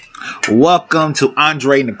Welcome to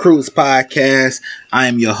Andre and the Crew's podcast. I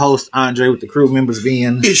am your host, Andre, with the crew members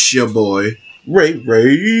being... It's your boy,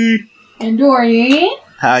 Ray. And Dorian.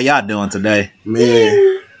 How y'all doing today?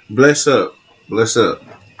 Man, bless up. I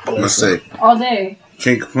say. All day.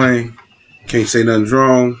 Can't complain. Can't say nothing's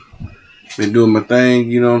wrong. Been doing my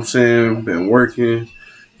thing, you know what I'm saying? Been working.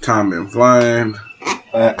 Time been flying.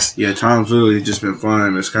 Facts. Yeah, time's really just been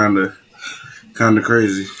flying. It's kind of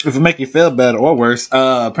crazy. If it make you feel better or worse,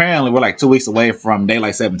 apparently we're like 2 weeks away from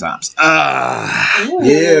daylight 7 times.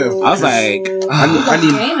 Yeah. I was like,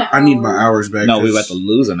 I need my hours back. No, we about to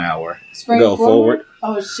lose an hour. Spring go forward.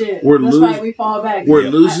 Oh shit. We're That's losing- right, we fall back. We're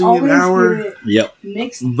losing an hour, Yep.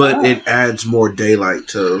 Mixed but up. it adds more daylight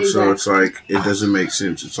too. So Exactly. it's like, it doesn't make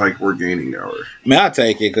sense. It's like we're gaining hours. Man, I'll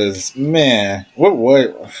take it because, man, what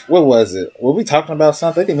was it? Were we talking about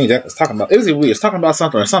something? I think me and Jack was talking about... It was either we was talking about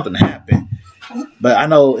something or something happened. But I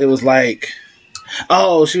know it was like...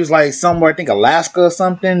 Oh, she was like somewhere, I think Alaska or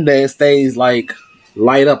something, that stays like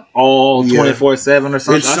light up all 24/7 or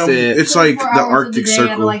something. It's like 24 the hours of Arctic day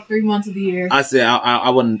Circle. out of like 3 months of the year. I said I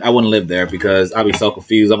wouldn't live there because I'd be so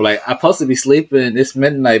confused. I'm like, I'm supposed to be sleeping. It's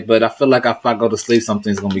midnight, but I feel like if I go to sleep,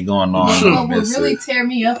 something's gonna be going on. What I'll would miss really it. tear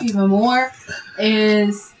me up even more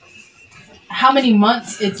is how many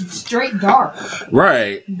months it's straight dark.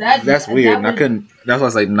 Right. That's weird. And I couldn't. That's why I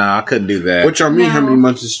was like, nah, I couldn't do that. What y'all mean? How many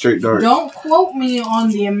months is straight dark? Don't quote me on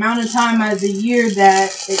the amount of time out of the year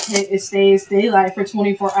that it stays daylight for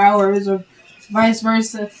 24 hours or vice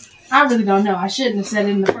versa. I really don't know. I shouldn't have said it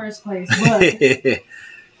in the first place, but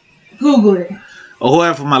Google it. Or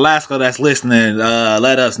whoever from Alaska that's listening,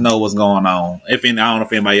 let us know what's going on. I don't know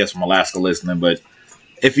if anybody else from Alaska listening, but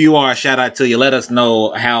if you are, shout out to you. Let us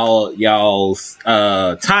know how y'all's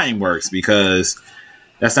time works because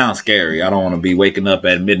that sounds scary. I don't want to be waking up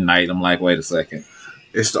at midnight. I'm like, wait a second.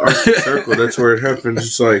 It's the Arctic Circle. That's where it happens.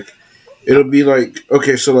 It's like, it'll be like,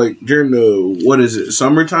 okay, so like during the, what is it,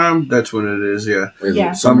 summertime? That's when it is, yeah.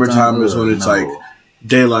 Yeah. Summertime is when it's like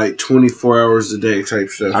daylight 24 hours a day type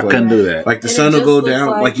stuff. I like, couldn't do that. Like the And sun it will just go looks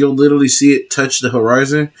down, like- you'll literally see it touch the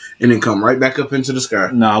horizon and then come right back up into the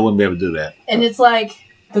sky. No, I wouldn't be able to do that. And it's like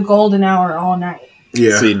the golden hour all night.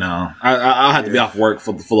 Yeah. See, no. I'll have to be off work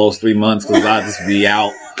for those 3 months because I'll just be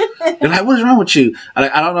out. They're like, what is wrong with you?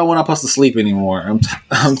 I don't know when I'm supposed to sleep anymore.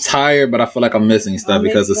 I'm tired, but I feel like I'm missing stuff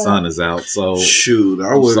because the sun is out. So Shoot,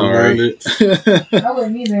 I I'm wouldn't sorry. mind it. I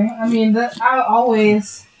wouldn't either. I mean, I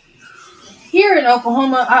always, here in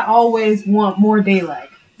Oklahoma, I always want more daylight.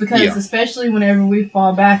 Because Yeah. especially whenever we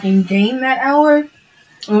fall back and gain that hour,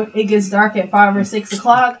 when it gets dark at 5 or 6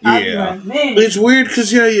 o'clock, I'd be Yeah. like, man. It's weird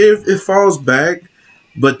because, yeah, it falls back,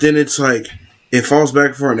 but then it's like, it falls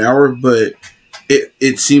back for an hour, but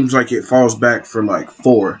it seems like it falls back for like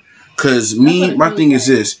 4. Because my thing is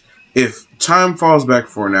this: if time falls back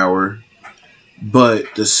for an hour, but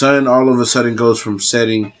the sun all of a sudden goes from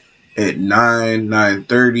setting at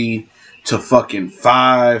 9:30 to fucking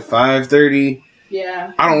 5:30,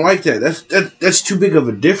 Yeah. I don't like that. That's too big of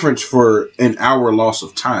a difference for an hour loss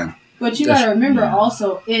of time. But you That's- gotta remember yeah.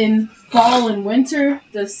 also, in fall and winter,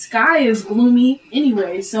 the sky is gloomy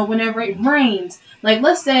anyway. So whenever it rains, like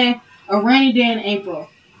let's say a rainy day in April,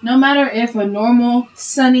 no matter if a normal,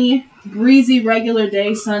 sunny, breezy, regular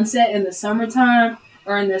day sunset in the summertime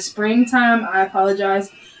or in the springtime, I apologize,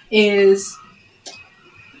 is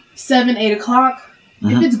 7, 8 o'clock. If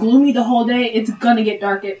Mhm. it's gloomy the whole day, it's gonna get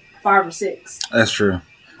dark at 5 or 6. that's true.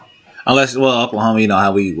 Unless, Oklahoma, you know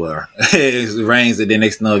how we were. It rains and then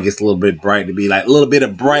next thing you know, it gets a little bit bright to be like a little bit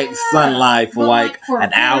of bright sunlight for But like for an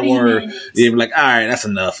 40 hour. minutes. You'd be like, all right, that's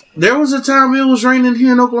enough. There was a time it was raining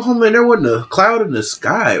here in Oklahoma and there wasn't a cloud in the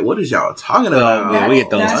sky. What is y'all talking about? Yeah, we get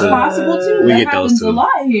those That's too. possible too. We That get those happens too. a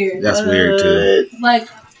lot here. That's weird too. Like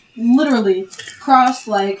literally cross,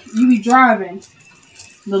 like you be driving,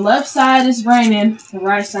 the left side is raining, the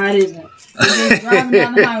right side isn't. You're just driving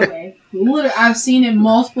down the highway. Literally, I've seen it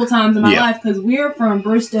multiple times in my Yeah. life because we're from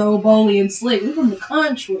Bristow, Boley, and Slick. We're from the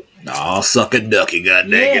country. Oh, suck a ducky,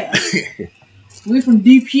 goddamn Yeah. We're from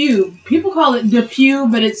Depew. People call it Depew,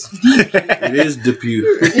 but it's Depew. It is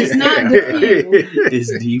Depew. It's not Depew.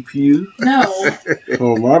 It's Depew. No.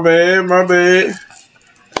 Oh, my bad.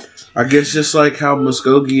 I guess just like how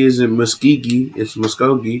Muskogee is in Muskegee, it's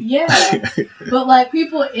Muskogee. Yeah. But like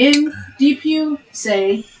people in Depew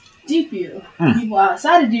say Depew. People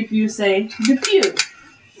outside of Depew say Depew.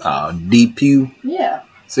 DPU. Yeah.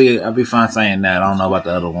 See, I'd be fine saying that. I don't know about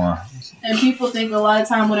the other one. And people think a lot of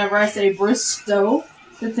time whenever I say Bristow,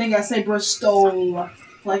 they think I say Bristol,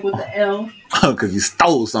 like with the L. Because you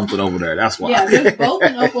stole something over there. That's why. Yeah, there's both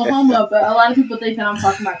in Oklahoma, but a lot of people think that I'm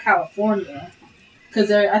talking about California. because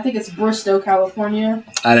I think it's Bristow, California.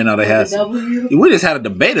 I didn't know they had The W. We just had a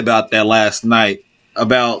debate about that last night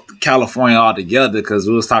about California altogether because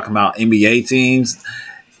we was talking about NBA teams,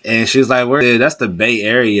 and she was like, "Where? That's the Bay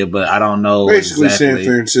Area, but I don't know Basically, exactly." San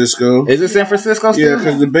Francisco. Is it San Francisco still? Yeah,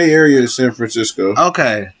 because the Bay Area is San Francisco.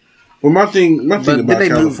 Okay. Well, my thing But about did they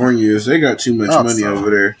California is they got too much money over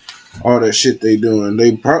there. All that shit they doing,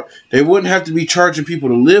 they wouldn't have to be charging people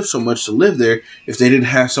to live so much to live there if they didn't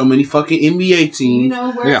have so many fucking NBA teams, You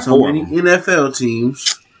know where? Yeah. so many NFL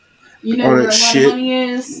teams. You know all where a that lot shit. of money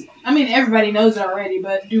is? I mean, everybody knows it already,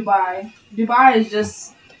 but Dubai. Dubai is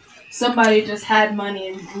just somebody just had money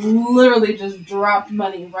and literally just dropped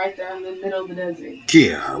money right there in the middle of the desert.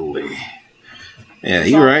 Golly. Yeah,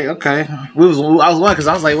 you're right. Okay. I was wondering because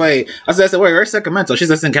I was like, wait. I said, wait, where's Sacramento? She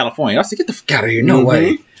said it's in California. I said, get the fuck out of here. No Mhm.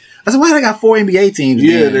 way. I said, why they got 4 NBA teams?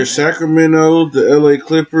 Yeah, then? there's Sacramento, the LA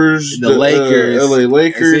Clippers, The Lakers. LA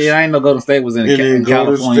Lakers, See, I didn't know Golden State was in, and then Golden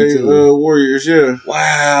California State too. Warriors. Yeah,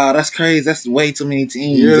 Wow, that's crazy. That's way too many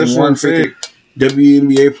teams. yeah, in that's what one I'm saying.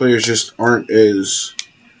 WNBA players just aren't as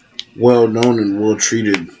well known and well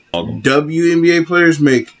treated. WNBA players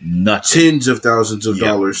make Nothing. tens of thousands of Yeah.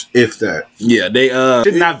 dollars, if that. Yeah, they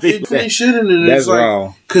should not be. They shouldn't, and That's it's like,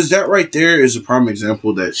 wrong. because that right there is a prime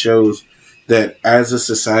example that shows that as a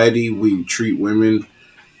society we treat women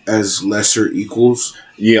as lesser equals,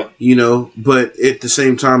 Yep. you know. But at the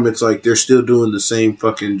same time, it's like they're still doing the same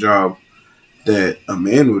fucking job that a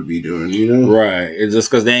man would be doing, you know. Right. It's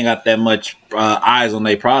just because they ain't got that much eyes on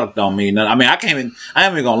their product don't mean nothing. I mean, I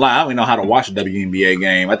ain't even gonna lie. I don't even know how to watch a WNBA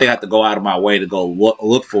game. I think I have to go out of my way to go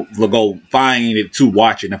go find it to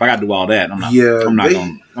watch it. And if I got to do all that, I'm not. Yeah, I'm not they-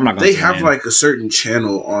 gonna. They tune have in. like a certain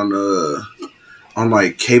channel on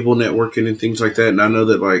like cable networking and things like that, and I know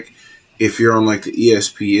that like if you're on like the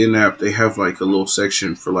ESPN app, they have like a little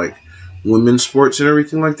section for like women's sports and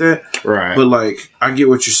everything like that. right. But like I get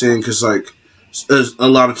what you're saying because like a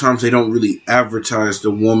lot of times they don't really advertise the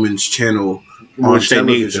woman's channel on Which they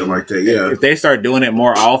need television to. like that. Yeah, If they start doing it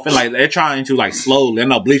more often, like they're trying to like slowly. I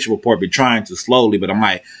know Bleacher Report be trying to slowly, but I'm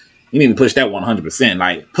like, you need to push that 100%.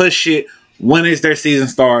 Like push it. When is their season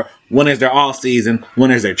start? When is their off season?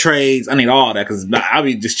 When is their trades? I need all that because I'll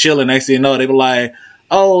be just chilling. Next thing you know, they be like,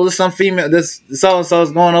 "Oh, there's some female. This so and so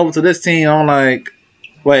is going over to this team." I'm like,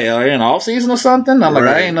 "Wait, are you in off season or something?" I'm like,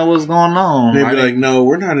 Right. "I didn't know what's going on." they'd I be didn't- like, "No,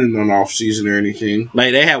 we're not in an off season or anything."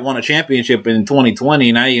 Like they had won a championship in 2020,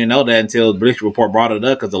 and I didn't even know that until Bleacher Report brought it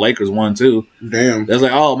up because the Lakers won too. Damn. They was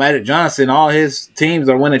like, "Oh, Magic Johnson, all his teams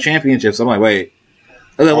are winning championships." I'm like, "Wait,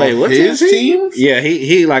 I was like, wait, Off what's his his teams? Yeah,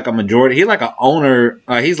 he like a majority. He's like an owner.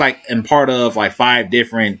 He's like in part of like 5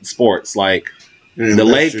 different sports. Like And The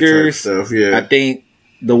investor type Lakers, stuff. Yeah. I think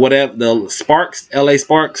the Sparks, LA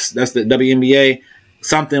Sparks. That's the WNBA.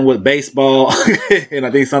 Something with baseball, and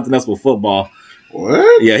I think something else with football.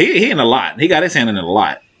 What? Yeah, he in a lot. He got his hand in it a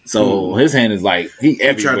lot. So his hand is like he He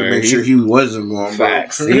everywhere. tried to make sure he wasn't going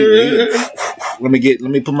back. Facts. Let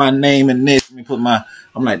me put my name in this. Let me put my.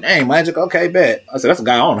 I'm like, dang, Magic. Okay, bet. I said that's a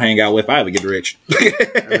guy I want to hang out with if I ever get rich.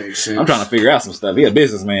 That makes sense. I'm trying to figure out some stuff. He a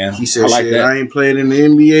businessman. He said, I like "Shit, that. I ain't played in the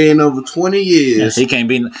NBA in over 20 years." He can't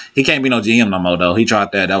be no GM no more though. He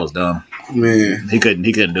tried that. That was dumb. Man, He couldn't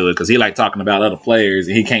do it because he like talking about other players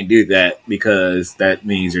and he can't do that because that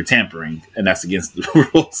means you're tampering and that's against the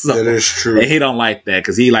rules. So, that is true. and he don't like that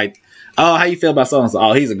because he like, oh, how you feel about so and so?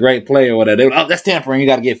 Oh, he's a great player or whatever. They, oh, that's tampering. You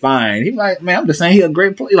got to get fined. He's like, man, I'm just saying he a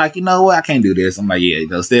great player. Like, you know what? I can't do this. I'm like, yeah, you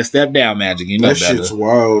know, step down, Magic. You know That better. shit's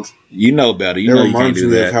wild. You know better. You That know you can't reminds do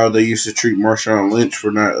me of that. how they used to treat Marshawn Lynch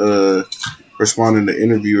for not responding to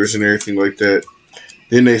interviewers and everything like that.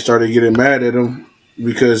 Then they started getting mad at him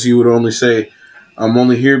because he would only say, "I'm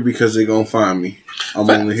only here because they're going to find me. I'm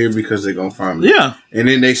only here because they're going to find me." Yeah. And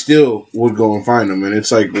then they still would go and find him. And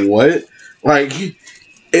it's like, what? Like,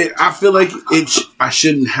 I feel like I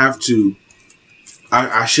shouldn't have to,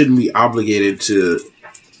 I shouldn't be obligated to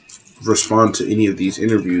respond to any of these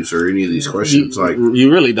interviews or any of these questions. Like,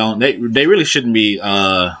 You really don't. They really shouldn't be.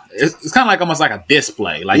 It's kind of like almost like a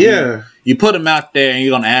display. Like yeah, you put them out there and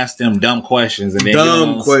you're gonna ask them dumb questions and then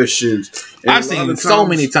dumb questions. And I've a lot seen of so times-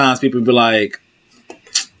 many times people be like,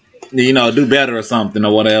 you know, do better or something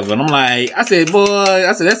or whatever. And I'm like, I said,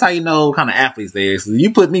 that's how you know what kind of athletes they is.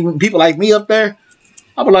 You put people like me up there,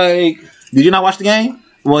 I'll be like, did you not watch the game?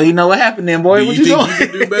 Well, you know what happened then, boy. What you think doing? you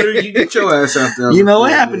can do better? You get your ass out there. You know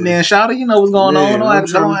what happened then, Shawty. You know what's going Man, on. I'm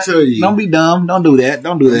trying to tell you. Don't be dumb. Don't do that.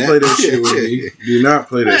 Don't do Don't that. play that shit with me. Do not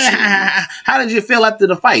play that shit with me. How did you feel after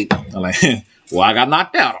the fight? I'm like, well, I got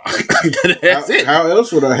knocked out. That's it. How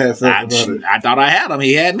else would I have felt about it? I thought I had him.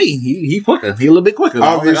 He had me. He quicker. He a little bit quicker.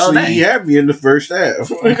 Obviously, he had me in the first half.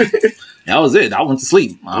 That was it. I went to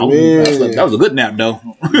sleep. That was a good nap, though.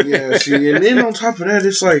 Yeah, see, and then on top of that,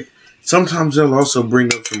 it's like sometimes they'll also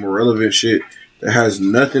bring up some irrelevant shit that has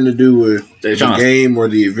nothing to do with the game or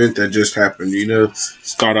the event that just happened, you know?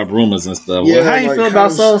 Start up rumors and stuff. Yeah, well, how you feel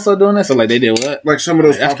about so doing that? So, like, they did what? Like, some of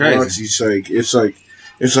those That's paparazzi,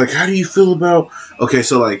 it's like, how do you feel about... Okay,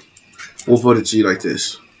 so, like, we'll put it to you like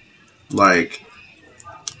this. Like,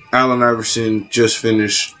 Allen Iverson just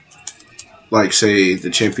finished, like, say, the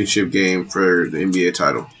championship game for the NBA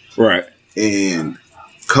title. Right. And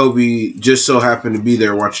Kobe just so happened to be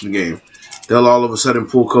there watching the game. They'll all of a sudden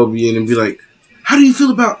pull Kobe in and be like, how do you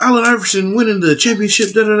feel about Allen Iverson winning the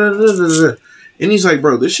championship? Da, da, da, da, da, da. And he's like,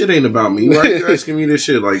 bro, this shit ain't about me. Why are you asking me this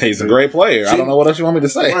shit? Like, he's a great player. I don't know what else you want me to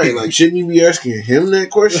say. Right, like, shouldn't you be asking him that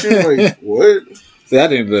question? Like, what? See, I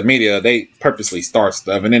think the media, they purposely start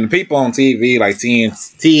stuff. And then the people on TV, like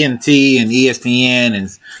TNT and ESPN and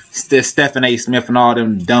Stephen A. Smith and all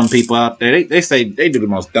them dumb people out there, they say they do the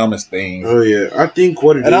most dumbest things. Oh, yeah. I think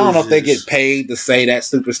what it is... And I don't know if they get paid to say that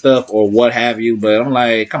stupid stuff or what have you, but I'm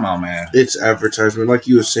like, come on, man. It's advertisement. Like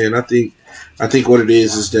you were saying, I think what it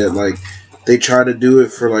is that, like, they try to do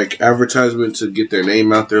it for, like, advertisement to get their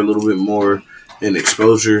name out there a little bit more and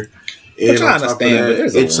exposure. And on top of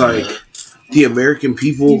that, it's like... The American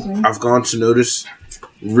people, I've gone to notice,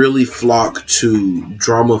 really flock to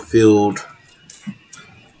drama-filled,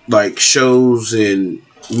 like, shows and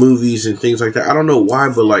movies and things like that. I don't know why,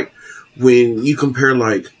 but, like, when you compare,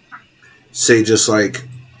 like, say, just, like,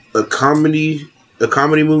 a comedy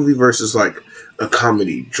movie versus, like, a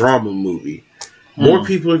comedy drama movie, more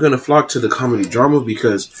people are going to flock to the comedy drama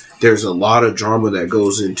because there's a lot of drama that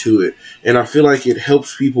goes into it. And I feel like it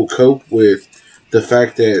helps people cope with the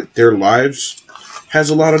fact that their lives has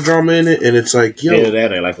a lot of drama in it, and it's like, yo,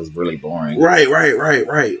 their life was really boring. Right.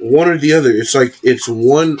 One or the other. It's like it's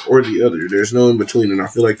one or the other. There's no in between, and I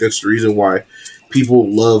feel like that's the reason why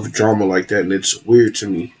people love drama like that, and it's weird to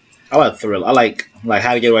me. I like thriller. I like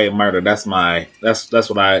How to Get Away with Murder. That's my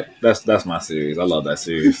series. I love that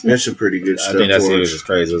series. That's a pretty good stuff. I think that series is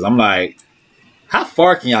crazy. I'm like, how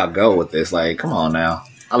far can y'all go with this? Like, come on now.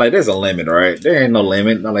 I'm like, there's a limit, right? There ain't no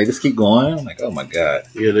limit. I'm like, just keep going. I'm like, oh my god.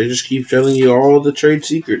 Yeah, they just keep telling you all the trade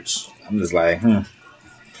secrets. I'm just like, and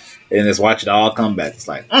just watch it all come back. It's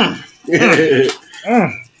like,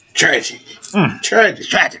 tragic.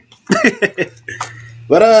 Tragic.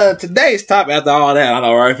 But today's topic, after all that, I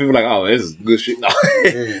know, right? People are like, oh, this is good shit. No.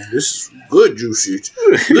 Yeah, this is good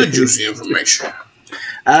juicy information.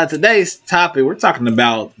 Today's topic, we're talking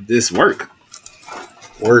about this work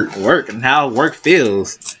and how work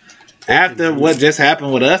feels after what just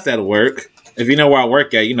happened with us at work. If you know where I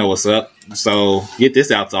work at, you know what's up. So get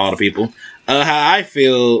this out to all the people. How I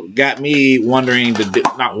feel got me wants me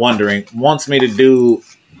to do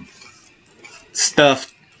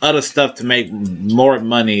other stuff to make more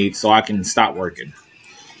money so I can stop working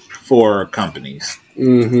for companies.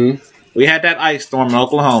 Mm-hmm. We had that ice storm in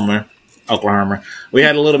Oklahoma. We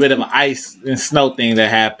had a little bit of an ice and snow thing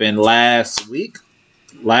that happened last week.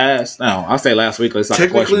 I'll say last week.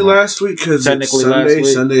 Technically last week because Sunday.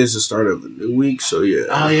 Sunday is the start of the new week, so yeah.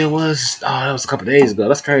 Oh, yeah, it was. Oh, that was a couple days ago.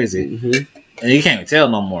 That's crazy. Mm-hmm. And you can't even tell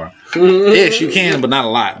no more. Ish, you can, but not a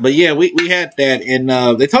lot. But yeah, we had that, and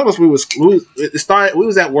they told us we was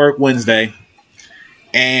at work Wednesday,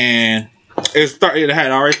 and it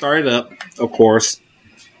had already started up, of course.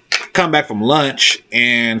 Come back from lunch,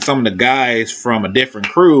 and some of the guys from a different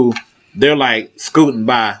crew, they're like scooting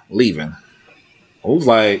by, leaving. I was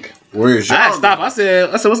like, "Where's your?" I stopped. I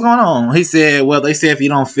said, what's going on? He said, well, they said if you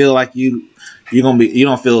don't feel like you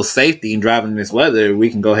don't feel safety in driving in this weather,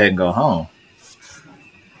 we can go ahead and go home.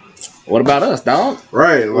 What about us, dog?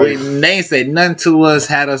 Right. Like, they ain't said nothing to us,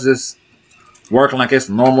 had us just working like it's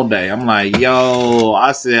a normal day. I'm like, yo,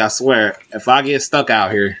 I swear, if I get stuck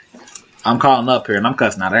out here, I'm calling up here and I'm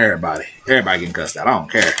cussing out everybody. Everybody getting cussed out. I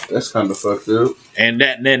don't care. That's kind of fucked up. And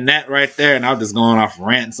that right there, and I was just going off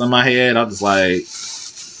rants on my head. I was just like,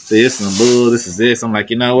 this and bull, this is this. I'm like,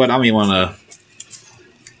 you know what? I don't even want to.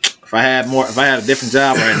 If I had a different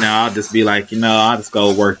job right now, I'd just be like, I'll just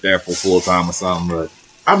go work there for full time or something. But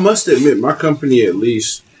I must admit, my company at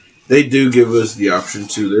least, they do give us the option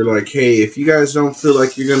too. They're like, hey, if you guys don't feel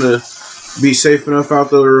like you're gonna be safe enough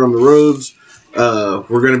out there on the roads,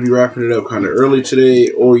 We're gonna be wrapping it up kind of early today,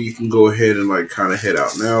 or you can go ahead and like kind of head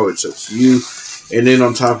out now. It's up to you. And then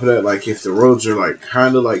on top of that, like if the roads are like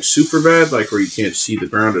kind of like super bad, like where you can't see the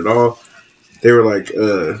ground at all, they were like,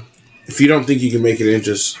 if you don't think you can make it in,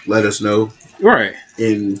 just let us know. Right.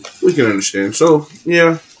 And we can understand. So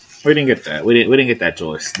yeah. We didn't get that. We didn't get that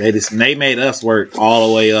choice. They made us work all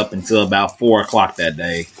the way up until about 4:00 that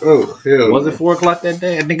day. Oh hell! Was it 4:00 that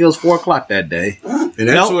day? I think it was 4:00 that day. And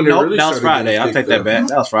that's when it really that was Friday. I'll take that back.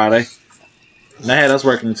 That was Friday. And they had us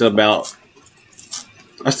working until about.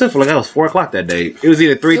 I still feel like that was 4:00 that day. It was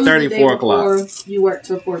either 3:30, 4:00. You worked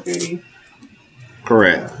till 4:30.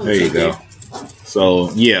 Correct. There you go.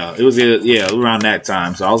 So yeah, it was around that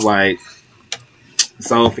time. So I was like.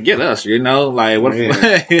 So forget us, like what?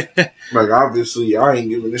 Like obviously, I ain't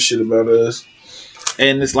giving a shit about us.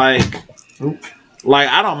 And it's like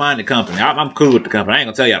I don't mind the company. I'm cool with the company. I ain't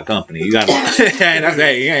gonna tell y'all the company. You got to.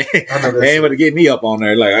 They ain't able to get me up on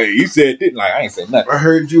there. Like hey, you said, didn't like I ain't said nothing. I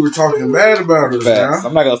heard you were talking bad about us. Now.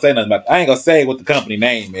 I'm not gonna say nothing about. I ain't gonna say what the company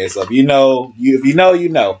name is. So if you know, you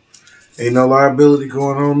know. Ain't no liability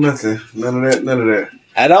going on. Nothing. None of that.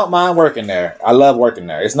 I don't mind working there. I love working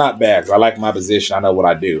there. It's not bad because I like my position. I know what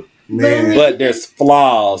I do. Man. But there's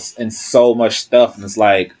flaws in so much stuff, and it's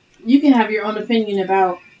like you can have your own opinion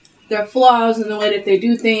about their flaws and the way that they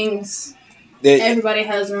do things. Everybody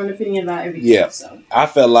has their own opinion about everything. Yeah. So I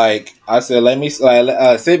felt like I said, let me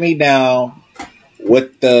sit me down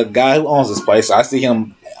with the guy who owns this place. I see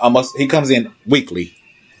him almost. He comes in weekly.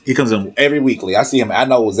 He comes in every weekly. I see him. I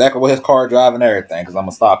know exactly what his car drive and everything because I'm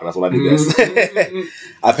a stalker. That's what I do best.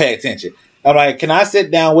 I pay attention. I'm like, can I sit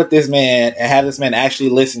down with this man and have this man actually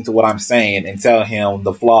listen to what I'm saying and tell him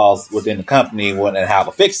the flaws within the company and how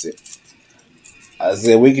to fix it? I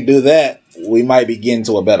said, we could do that. We might be getting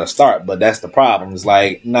to a better start, but that's the problem. It's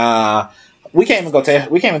like, nah, we can't even go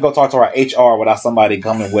talk to our HR without somebody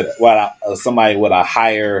coming with somebody with a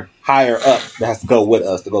higher up that has to go with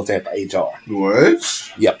us to go to the HR.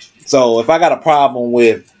 What? Yep. So if I got a problem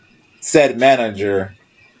with said manager,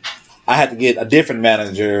 I had to get a different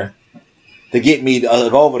manager to get me to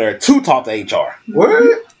go over there to talk to HR.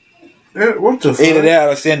 What? What the fuck? Either that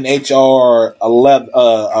or send HR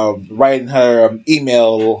writing her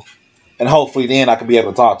email, and hopefully then I can be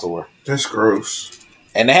able to talk to her. That's gross.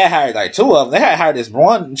 And they had hired like two of them. They had hired this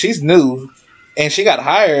one. She's new, and she got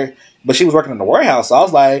hired, but she was working in the warehouse. So I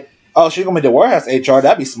was like, "Oh, she's gonna be the warehouse HR.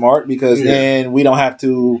 That'd be smart because then we don't have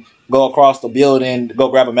to go across the building, go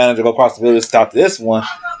grab a manager, go across the building to talk to this one.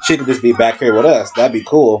 She could just be back here with us. That'd be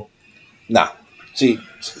cool." Nah, she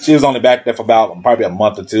was only back there for about probably a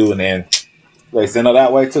month or two, and then they sent her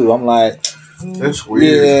that way too. I'm like, that's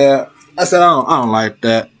weird. Yeah, I said I don't like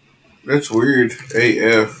that. That's weird.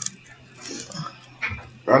 AF.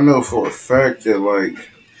 I know for a fact that, like,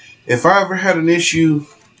 if I ever had an issue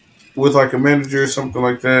with, like, a manager or something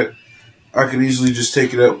like that, I could easily just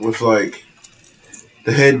take it up with, like,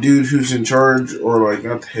 the head dude who's in charge, or, like,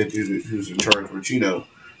 not the head dude who's in charge, but,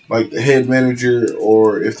 like, the head manager,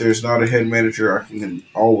 or if there's not a head manager, I can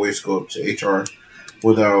always go up to HR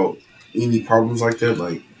without any problems like that.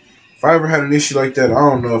 Like, if I ever had an issue like that, I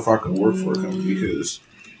don't know if I could work for a company, because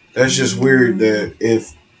that's just weird that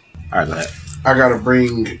if I gotta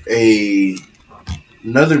bring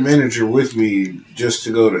another manager with me just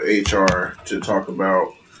to go to HR to talk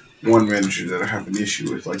about one manager that I have an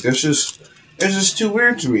issue with. Like it's just too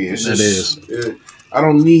weird to me. It is. I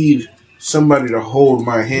don't need somebody to hold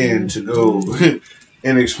my hand to go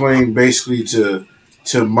and explain basically to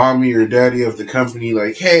mommy or daddy of the company,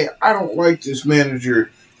 like, hey, I don't like this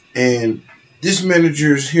manager, and this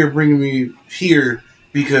manager is here bringing me here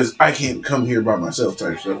because I can't come here by myself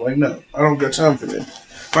type stuff. Like, no, I don't got time for that.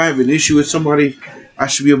 If I have an issue with somebody, I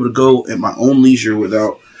should be able to go at my own leisure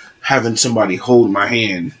without having somebody hold my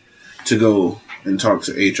hand to go and talk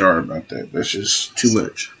to HR about that. That's just too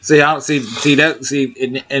much.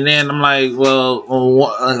 And then I'm like, well,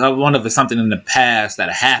 I wonder if it's something in the past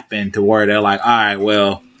that happened to where they're like, all right,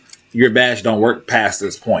 well, your badge don't work past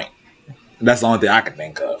this point. That's the only thing I can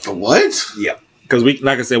think of. What? Yeah, because we can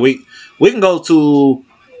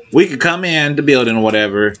come in the building or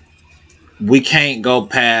whatever. We can't go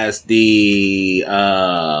past the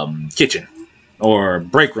kitchen or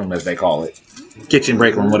break room, as they call it, kitchen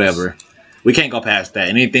break room, whatever. We can't go past that.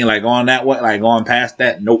 Anything like going that way, like going past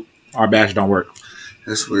that, nope, our badge don't work.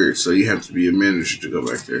 That's weird. So you have to be a manager to go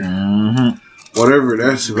back there. Mm-hmm. Whatever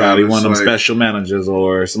that's about. Gotta be one of them special managers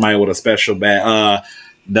or somebody with a special badge.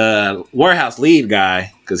 the warehouse lead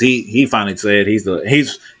guy, because he finally said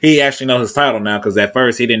he actually knows his title now, because at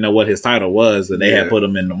first he didn't know what his title was, and they had put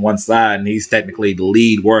him in one side, and he's technically the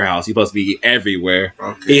lead warehouse. He's supposed to be everywhere.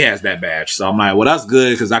 Okay. He has that badge, so I'm like, well, that's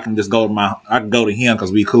good, because I can just go to him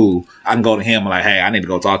because we cool. I can go to him and like, hey, I need to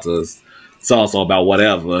go talk to so and so about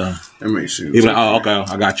whatever. That makes sense. He's like, oh, okay,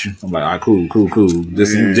 I got you. I'm like, all right, cool.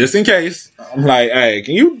 Just in case. I'm like, hey,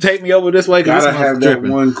 can you take me over this way? Gotta have that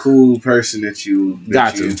one cool person that you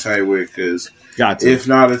tight with, because if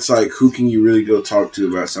not, it's like, who can you really go talk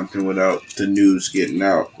to about something without the news getting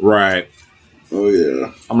out? Right. Oh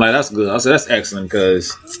yeah. I'm like, that's good. I said, that's excellent,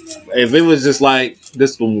 because if it was just like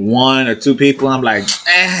this one or two people, I'm like,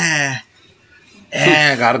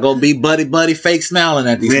 gotta go be buddy, fake smiling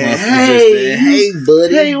at these motherfuckers. Hey,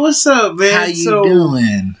 buddy. Hey, what's up, man? How you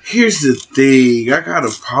doing? Here's the thing. I got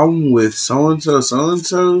a problem with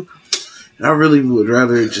so-and-so, and I really would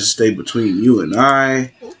rather it just stay between you and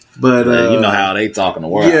I. But you know how they talk in the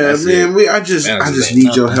world. Yeah, man. I just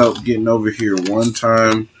need your help getting over here one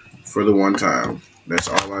time for the one time. That's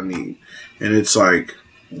all I need. And it's like,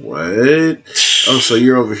 what? Oh, so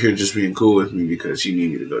you're over here just being cool with me because you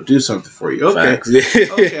need me to go do something for you. Okay.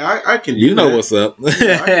 Okay, I can do that. What's up.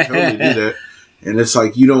 Yeah, I can totally do that. And it's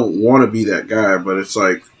like, you don't want to be that guy, but it's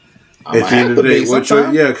like, at the end of the day,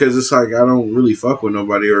 because it's like, I don't really fuck with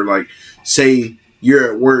nobody. Or like, say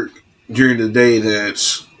you're at work during the day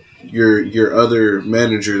that's your other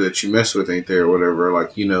manager that you mess with ain't there or whatever.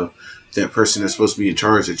 Like, you know, that person that's supposed to be in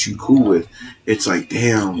charge that you cool with. It's like,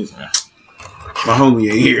 damn. My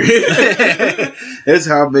homie ain't here. That's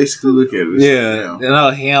how I basically look at it. Yeah, you know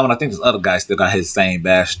him, and I think this other guy still got his same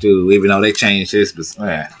badge too. Even though they changed his,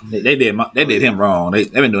 but they did him wrong.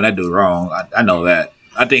 They've been doing that dude wrong. I know that.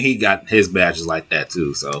 I think he got his badges like that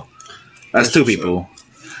too. So that's two people.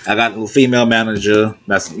 I got a female manager.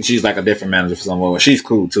 She's like a different manager for somewhere. She's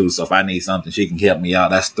cool too. So if I need something, she can help me out.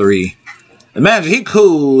 That's 3. The manager, he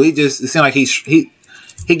cool. It seems like he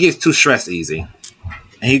gets too stressed easy.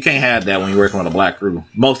 And you can't have that when you're working with a black crew.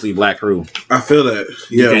 Mostly black crew. I feel that.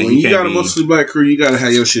 Yeah, when you got a mostly black crew, you gotta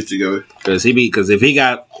have your shit together. Because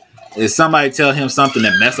if somebody tell him something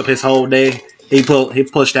that mess up his whole day, he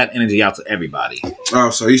push that energy out to everybody.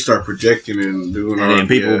 Oh, so he start projecting and doing all that. And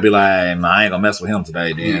people will be like, nah, I ain't gonna mess with him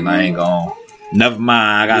today, then. I ain't gonna. Never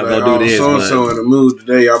mind, I gotta go do this. So in the mood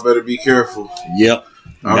today, y'all better be careful. Yep.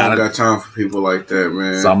 I don't got time for people like that,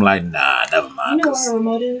 man. So I'm like, nah, never mind. You know where our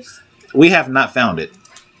remote is? We have not found it.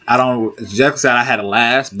 I don't. Jeff said I had it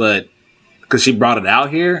last, but because she brought it out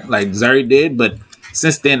here, like Zuri did. But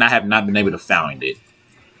since then, I have not been able to find it.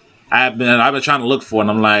 I've been trying to look for it,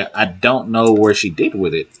 and I'm like, I don't know where she did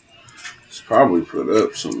with it. It's probably put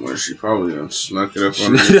up somewhere. She probably snuck it up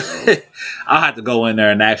on her. I'll have to go in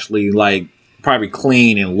there and actually probably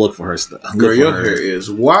clean and look for her stuff. Girl, your hair is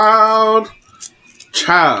wild,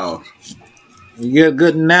 child. You get a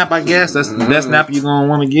good nap, I guess. That's the best nap you're gonna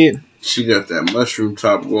want to get. She got that mushroom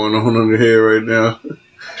top going on her hair right now.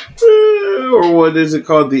 Or what is it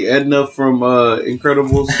called? The Edna from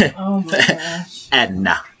Incredibles? Oh my gosh.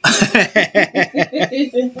 Edna.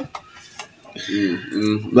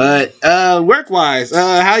 But work-wise,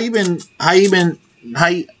 how you been?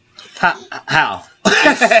 How?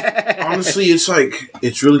 Honestly,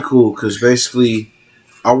 it's really cool because basically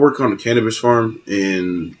I work on a cannabis farm,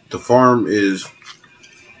 and the farm is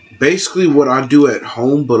basically what I do at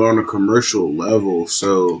home, but on a commercial level.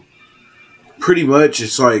 So pretty much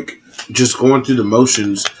it's like just going through the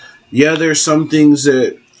motions. Yeah, there's some things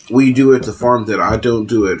that we do at the farm that I don't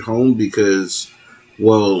do at home because,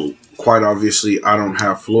 well, quite obviously I don't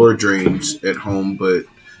have floor drains at home, but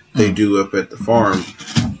they do up at the farm.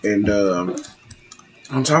 And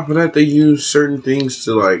on top of that, they use certain things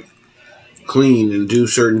to like clean and do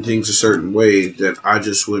certain things a certain way that I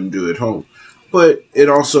just wouldn't do at home. But it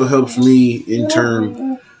also helps me in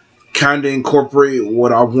turn kind of incorporate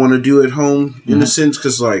what I want to do at home in a sense,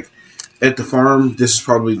 because like at the farm, this is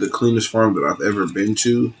probably the cleanest farm that I've ever been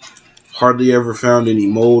to. Hardly ever found any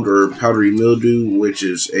mold or powdery mildew, which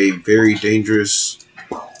is a very dangerous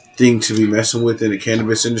thing to be messing with in the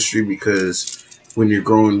cannabis industry, because when you're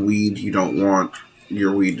growing weed, you don't want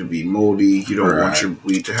your weed to be moldy. You don't want your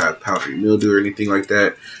weed to have powdery mildew or anything like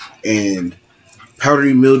that. And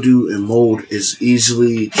powdery mildew and mold is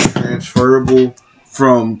easily transferable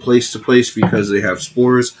from place to place because they have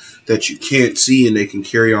spores that you can't see and they can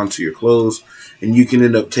carry onto your clothes. And you can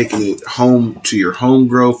end up taking it home to your home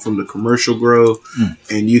grow from the commercial grow.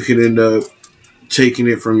 And you can end up taking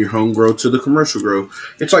it from your home grow to the commercial grow.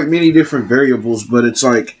 It's like many different variables, but it's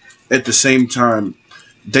like at the same time,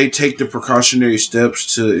 they take the precautionary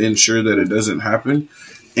steps to ensure that it doesn't happen.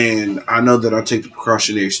 And I know that I take the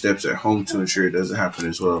precautionary steps at home to ensure it doesn't happen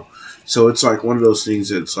as well. So it's like one of those things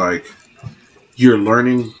that's like you're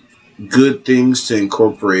learning good things to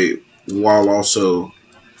incorporate while also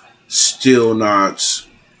still not,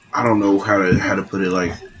 I don't know how to put it,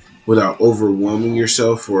 like without overwhelming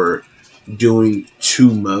yourself or doing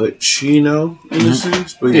too much, in a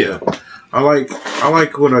sense. But yeah, I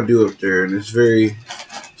like what I do up there, and it's very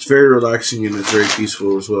relaxing and it's very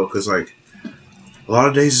peaceful as well. Because like a lot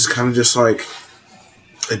of days is kind of just like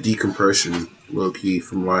a decompression, low key,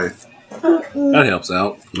 from life. That helps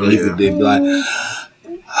out. Oh, You could be like,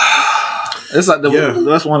 it's like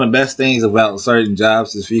that's one of the best things about certain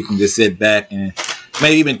jobs is if you can just sit back and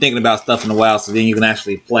maybe you've been thinking about stuff in a while, so then you can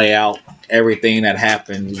actually play out everything that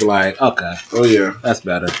happened. You be like, okay, Oh yeah, that's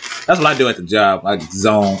better. That's what I do at the job. I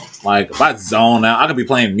zone. Like if I zone out, I could be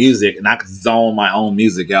playing music and I could zone my own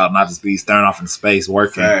music out and I just be staring off in space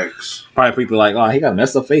working. facts. Probably people are like, oh, he got a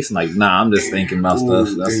messed up face. And like, nah, I'm just thinking about stuff.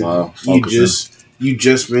 That's and all. You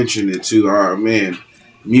just mentioned it too. Oh man,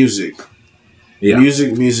 music. Yeah.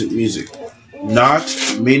 Music.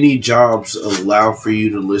 Not many jobs allow for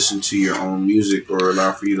you to listen to your own music or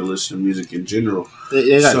allow for you to listen to music in general.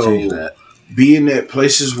 They gotta So, change that. Being at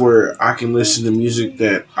places where I can listen to music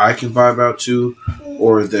that I can vibe out to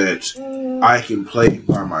or that I can play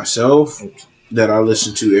by myself, that I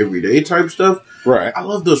listen to every day type stuff, Right. I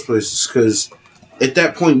love those places because at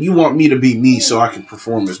that point you want me to be me so I can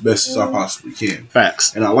perform as best as I possibly can.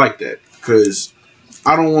 Facts. And I like that because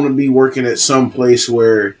I don't want to be working at some place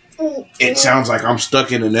where it sounds like I'm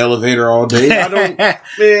stuck in an elevator all day. I don't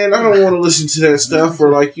want to listen to that stuff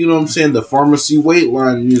or like, you know what I'm saying, the pharmacy wait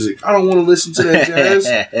line music. I don't want to listen to that jazz.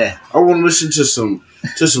 I want to listen to some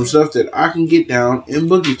stuff that I can get down and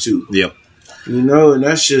boogie to. Yep. And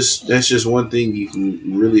that's just one thing you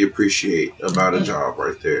can really appreciate about a job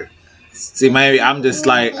right there. See, maybe I'm just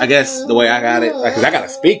like, I guess the way I got it, like, 'cause I got a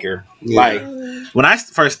speaker. Yeah. Like, when I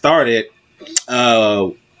first started,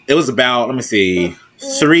 it was about, let me see,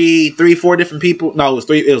 three, 4 different people. No, it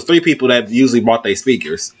was 3 people that usually brought their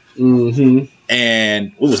speakers. Mm-hmm.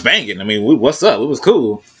 And we was banging. I mean, what's up? It was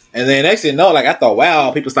cool. And then next thing you know, like, I thought,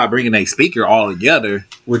 wow, people stopped bringing their speaker all together.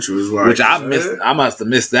 Which was like, Which I must have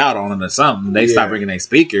missed out on it or something. They stopped bringing their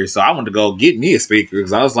speaker. So I wanted to go get me a speaker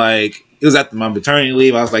because I was like, it was after my maternity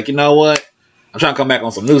leave. I was like, you know what? I'm trying to come back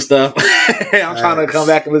on some new stuff. I'm trying to come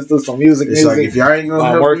back and listen to some music. It's like, if y'all ain't going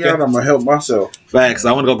to help me out, I'm going to help myself. Facts. So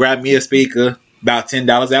I want to go grab me a speaker. About $10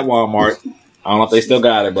 at Walmart. I don't know if they still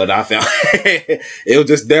got it, but I found it was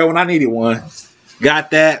just there when I needed one.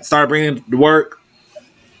 Got that. Started bringing it to work.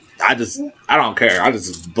 I don't care. I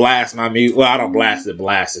just blast my music. Well, I don't blast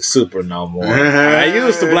it super no more. I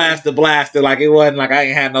used to blast it like it wasn't like I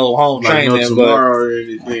ain't had no home Like training. no tomorrow or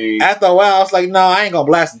anything. After a while, I was like, no, I ain't gonna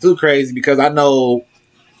blast it too crazy because I know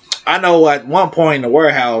at one point in the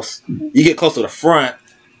warehouse, you get close to the front,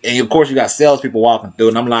 and of course you got salespeople walking through,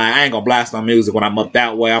 and I'm like, I ain't gonna blast my music when I'm up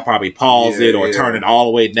that way. I'll probably pause it or turn it all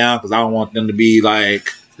the way down because I don't want them to be like.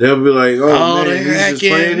 They'll be like, oh man, he's just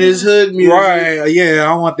playing his hood music. Right, yeah,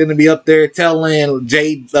 I want them to be up there telling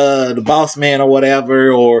Jay, the boss man or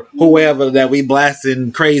whatever, or whoever that we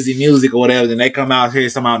blasting crazy music or whatever, then they come out here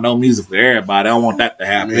somehow no music for everybody. I don't want that to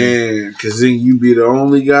happen. Man, because then you be the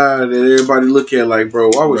only guy that everybody look at like, bro,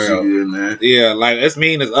 why was you doing that? Yeah, like it's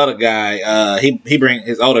me and this other guy. He bring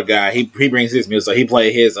his older guy. He brings his music, so he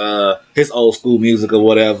play his old school music or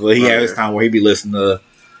whatever. He has his time where he be listening to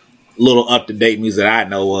little up to date music I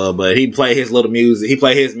know of, but he play his little music. He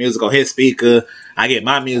play his music on his speaker. I get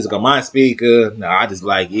my music on my speaker. No, I just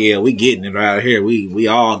like, yeah, we getting it right here. We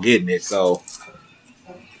all getting it. So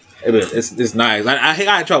it's nice. I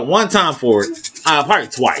got in trouble one time for it. Probably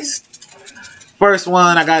twice. First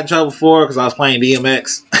one I got in trouble for because I was playing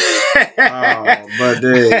DMX.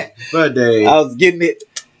 But day. I was getting it.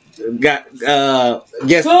 Got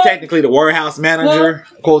guess technically the warehouse manager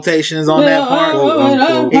quotations on that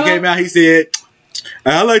part. He came out. He said,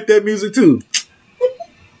 "I like that music too."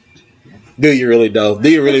 Do you really though? Do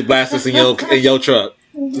you really blast this in your truck?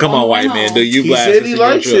 Come on, white man. Do you blast? He said he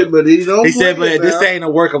likes it, but he don't. He said, "But this ain't a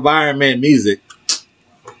work environment music."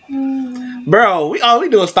 Bro, we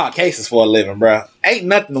do is stock cases for a living, bro. Ain't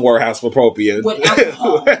nothing the warehouse appropriate. With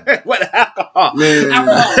alcohol. With alcohol. Man,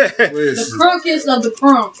 Alcohol. listen, The crunkest of the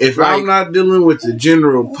crunk. if I'm not dealing with the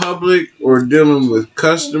general public or dealing with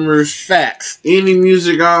customers, Facts. any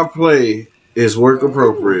music I play is work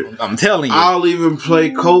appropriate. I'm telling you. I'll even play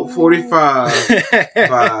Colt 45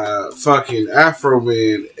 by fucking Afro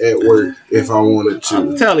Man at work if I wanted to.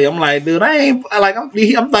 I'm telling you, I'm like, dude, I ain't like,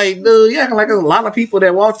 I'm like, dude, yeah, like there's a lot of people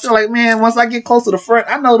that walk through, like, man, once I get close to the front,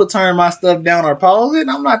 I know to turn my stuff down or pause it.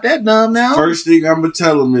 I'm not that dumb now. First thing I'm gonna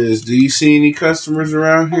tell them is, do you see any customers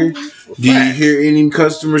around here? Do you hear any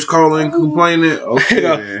customers calling, complaining? Okay,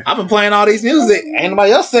 then. I've been playing all these music. Ain't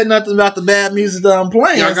nobody else said nothing about the bad music that I'm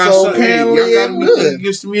playing. Y'all got So something, apparently y'all got it's anything good.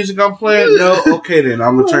 against the music I'm playing? No? Okay, then.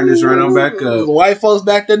 I'm gonna turn this right on back The up. white folks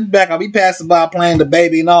back there in the back, I'll be passing by playing the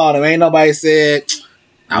baby and all them. Ain't nobody said,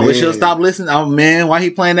 I wish he'll stop listening. Oh, man, why he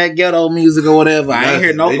playing that ghetto music or whatever? I ain't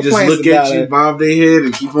hear no They just complaints look about at you, it. bob their head,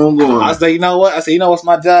 and keep on going. I say, you know what? I say, you know what's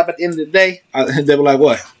my job at the end of the day? They were like,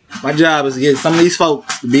 what? My job is to get some of these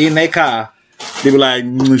folks to be in their car. They be like,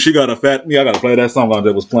 she got a fat. Yeah, I gotta play that song I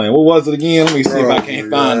just was playing. What was it again? Let me see if I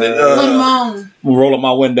can't find it. Put them on. I'm gonna roll up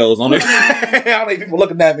my windows on it. I don't need people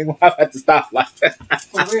looking at me when I have to stop like that.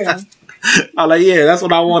 For real. I'm like, yeah, that's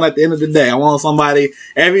what I want at the end of the day. I want somebody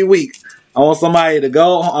every week. I want somebody to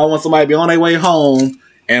go. I want somebody to be on their way home.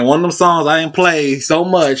 And one of them songs I didn't play so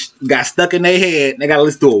much got stuck in their head. They gotta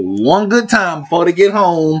listen to it one good time before they get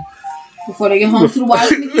home. Before they get home to the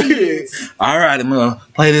wife and the kids. All right, I'm gonna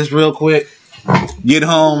play this real quick. Get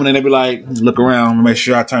home, and then they be like, look around and make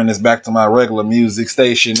sure I turn this back to my regular music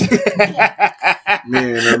station.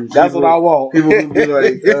 Man, That's what I want. People would be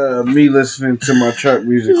like, me listening to my truck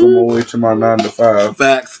music on my way to my 9 to 5.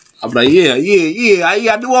 Facts. I'm like, yeah,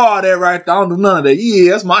 I do all that right there. I don't do none of that.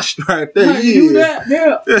 Yeah, that's my shit right there. You do that?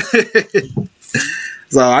 Yeah.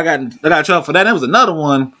 So I got trouble for that. There was another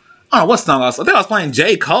one. I don't know what song I was. I think I was playing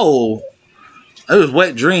J. Cole. It was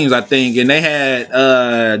Wet Dreams, I think, and they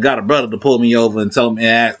had got a brother to pull me over and tell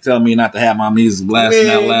me not to have my music blasting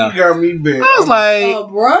out loud. You got me bent. I was like,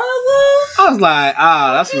 Brother.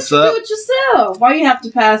 That's what's up. Do it yourself. Why you have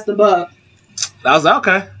to pass the buck? I was like,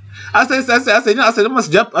 okay. I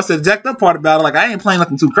said, jacked up part about it. Like, I ain't playing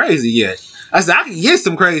nothing too crazy yet. I said, I can get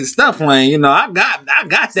some crazy stuff playing. You know, I got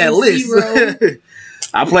that Some list. Zero.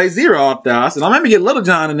 I play Zero up there. I said, don't let me get Little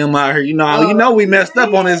John and them out here. You know, we messed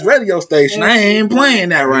up on this radio station. I ain't playing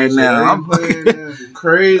that right now. I'm playing that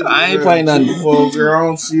crazy. I ain't playing nothing. Well, girl, I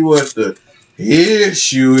don't see what the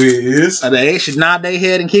issue is. They should nod their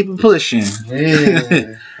head and keep it pushing.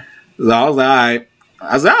 Man. So I was like, all right.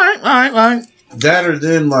 I was like, all right. That or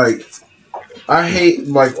then, like, I hate,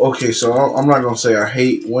 like, okay, so I'm not going to say I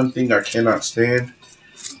hate. One thing I cannot stand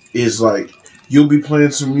is, like, you'll be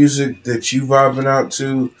playing some music that you vibing out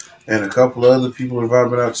to and a couple of other people are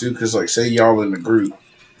vibing out to because, like, say y'all in the group.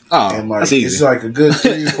 Oh, And, like, that's easy. it's like a good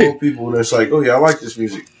 3 or 4 people that's like, oh, yeah, I like this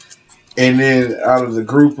music. And then out of the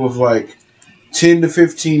group of, like, 10 to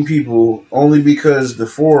 15 people, only because the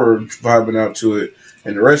 4 are vibing out to it,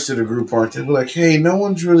 and the rest of the group aren't, they'll be like, hey, no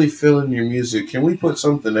one's really feeling your music. Can we put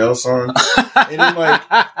something else on? And then, like,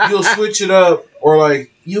 you'll switch it up, or,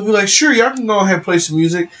 like, you'll be like, sure, y'all can go ahead and play some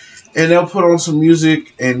music. And they'll put on some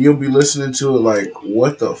music, and you'll be listening to it like,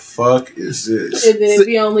 what the fuck is this? And then it'd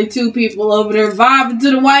be only 2 people over there vibing to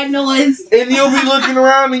the white noise. And you'll be looking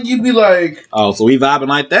around, and you'll be like... Oh, so we vibing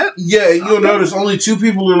like that? Yeah, and you'll notice only 2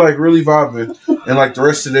 people are, like, really vibing, and, like, the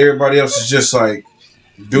rest of everybody else is just, like,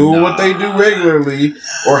 doing what they do regularly,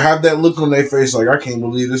 or have that look on their face like, I can't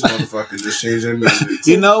believe this motherfucker just changed their music.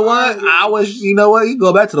 You know what? You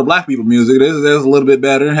go back to the black people music. There's a little bit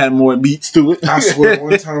better, had more beats to it. I swear,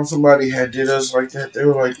 one time somebody had did us like that. They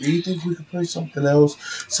were like, do you think we could play something else?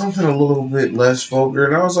 Something a little bit less vulgar?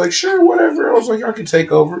 And I was like, sure, whatever. I was like, I can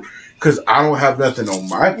take over. Because I don't have nothing on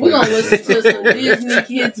my We're going to playlist. listen to some Disney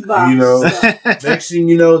Kids box. You know, next thing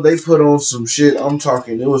you know, they put on some shit. I'm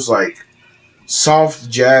talking, it was like soft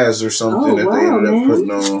jazz or something that they ended up putting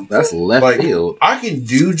on. That's left Like, field. I can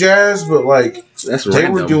do jazz, but like That's they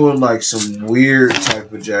random. were doing like some weird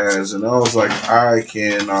type of jazz, and I was like, I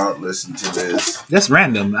cannot listen to this. That's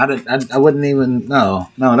random. I wouldn't even. No.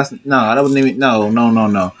 I wouldn't even.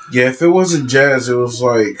 No. Yeah, if it wasn't jazz, it was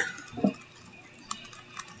like,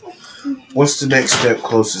 what's the next step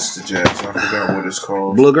closest to jazz? I forgot what it's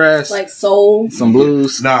called. Bluegrass. Like soul. Some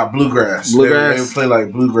blues. Nah, bluegrass. Bluegrass? They would play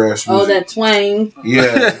like bluegrass music. Oh, that twang.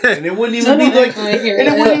 Yeah, and it wouldn't even be like, and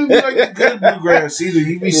it wouldn't even be like the good bluegrass either.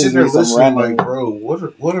 You'd be sitting there Some listening, random- like, bro,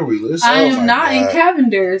 what are we listening? I Oh am my not in God.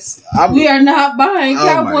 Cavenders. I'm- We are not buying Oh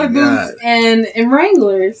cowboy my boots God. and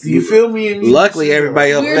Wranglers. You feel me? And you Luckily, sit there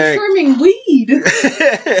everybody up We're there. trimming weed.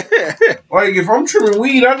 like, if I'm trimming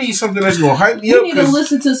weed, I need something that's gonna hype me We up. need to 'Cause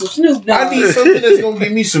listen to some Snoop Dogg. I need something that's gonna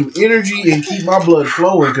give me some energy and keep my blood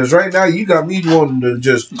flowing. Because right now, you got me wanting to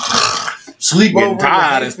just sleep Getting over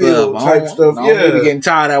tired and Hayfield stuff. type stuff. Maybe Yeah, getting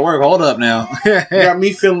tired at work. Hold up now. got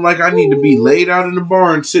me feeling like I need to be laid out in the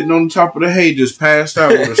barn, sitting on the top of the hay, just passed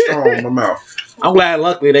out with a straw in my mouth. I'm glad,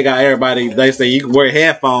 luckily, they got everybody. They say you can wear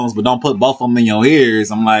headphones, but don't put both of them in your ears.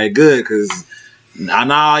 I'm like, good, because I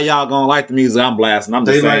know all y'all gonna like the music I'm blasting. I'm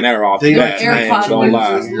just saying they're off. They Your like AirPods don't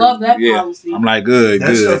users love that policy. I'm like, good, That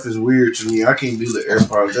good. stuff is weird to me. I can't do the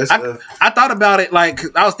AirPods. That stuff. I thought about it, like,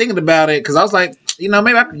 I was thinking about it, because I was like, you know,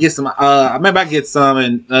 maybe I could get some, maybe I get some,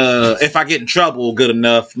 and if I get in trouble good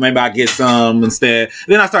enough, maybe I get some instead.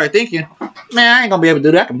 Then I started thinking, man, I ain't gonna be able to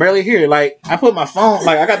do that. I can barely hear it. Like, I put my phone,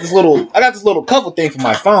 like, I got this little cover thing for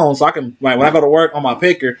my phone, so I can, like, when I go to work on my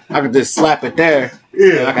picker, I can just slap it there.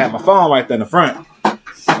 Yeah. And I can have my phone right there in the front.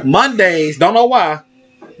 Mondays, don't know why,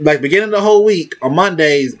 like, beginning of the whole week, on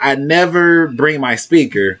Mondays, I never bring my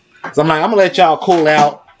speaker. So I'm like, I'm gonna let y'all cool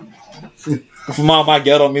out from all my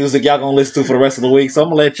ghetto music y'all gonna listen to for the rest of the week. So I'm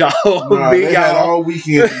gonna let y'all They be had y'all. all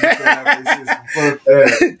weekend. Fuck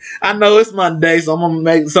that. I know it's Monday, so I'm gonna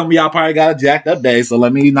make some of y'all probably got a jacked up day. So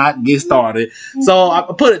let me not get started. So I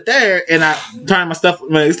put it there and I turn my stuff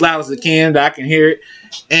as loud as it can that I can hear it.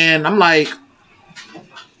 And I'm like,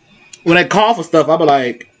 when they call for stuff, I'll be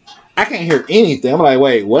like, I can't hear anything. I'm like,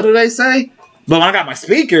 wait, what did they say? But when I got my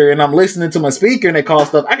speaker and I'm listening to my speaker and they call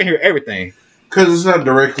stuff, I can hear everything. Because it's not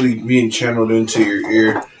directly being channeled into your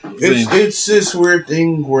ear. It's this weird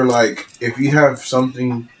thing where, like, if you have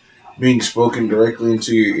something being spoken directly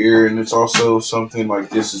into your ear, and it's also something like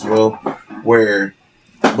this as well, where,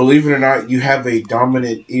 believe it or not, you have a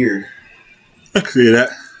dominant ear. I can see that.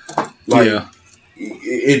 Like, yeah.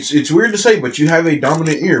 It's weird to say, but you have a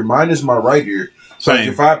dominant ear. Mine is my right ear. So like,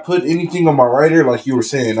 if I put anything on my right ear, like you were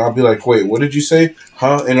saying, I'll be like, wait, what did you say?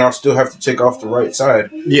 Huh? And I'll still have to take off the right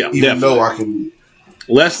side. Yeah, even though I can.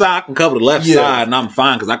 Left side, I can cover the left side, and I'm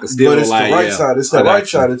fine because I can still. But it's like, the right side. It's the right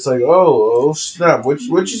side. It's like, oh snap! What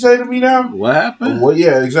you say to me now? What happened? What?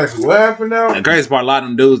 Yeah, exactly. What happened now? The crazy part, a lot of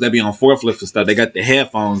them dudes that be on forklifts and stuff, they got the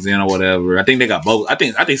headphones in or whatever. I think they got both. I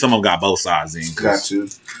think some of them got both sides in. Got to.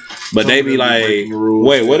 But they be like,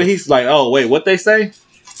 wait, what did he like? Oh, wait, what they say?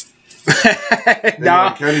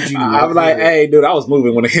 Nah, I was like, hey, dude, I was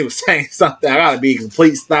moving when he was saying something. I gotta be in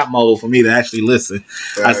complete stop mode for me to actually listen.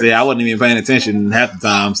 I said I wasn't even paying attention half the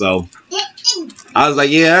time, so I was like,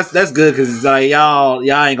 yeah, that's good because like y'all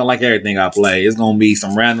ain't gonna like everything I play. It's gonna be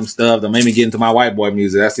some random stuff that made me get into my white boy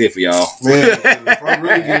music. That's it for y'all. Man, if I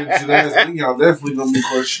really get into that, then y'all definitely gonna be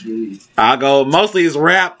questioning me. I go mostly it's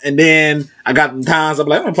rap, and then I got the times I'm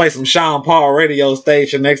like, I'm gonna play some Sean Paul radio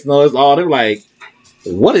station. Next to it's all they're like,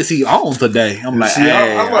 what is he on today? I'm like, see,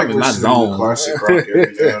 hey, I like I'm in my listening to zone. classic rock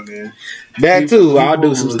every now and then. That too, I'll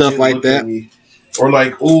do some stuff like that. Or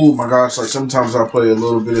like, oh my gosh, like sometimes I play a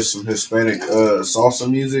little bit of some Hispanic salsa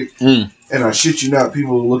music, and I shit you not,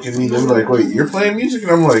 people look at me, they're like, wait, you're playing music?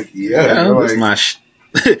 And I'm like, yeah. That's like, my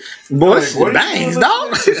boy, like, what bangs,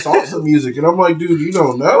 dog. Salsa music, and I'm like, dude, you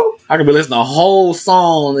don't know? I could be listening to a whole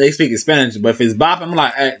song, they speak in Spanish, but if it's bop, I'm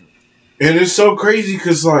like, hey. And it's so crazy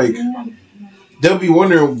because, like, they'll be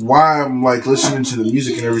wondering why I'm, like, listening to the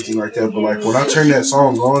music and everything like that, but, like, when I turn that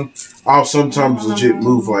song on, I'll sometimes legit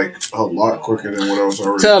move, like, a lot quicker than what I was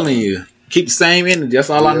already telling you. Keep the same energy. That's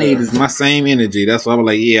all I need is my same energy. That's why I'm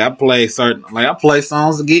like, yeah, I play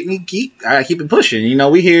songs to get me keep it pushing. You know,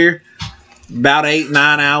 we here about 8,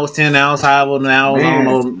 9 hours, 10 hours, however many hours.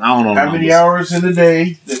 Man, I don't know. How many hours in the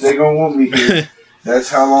day that they gonna want me here? That's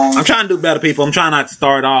how long. I'm trying to do better, people. I'm trying not to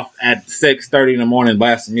start off at 6:30 in the morning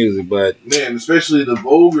blasting music, but man, especially the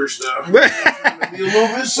vulgar stuff. Be a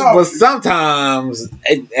little bit soft. But sometimes,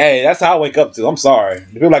 hey, that's how I wake up to. I'm sorry.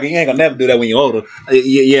 People like, you ain't gonna never do that when you're older.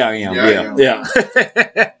 Yeah, I am. Yeah.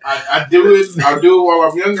 I do it. I do it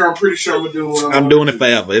while I'm younger. I'm pretty sure I'm gonna do it. When I'm doing it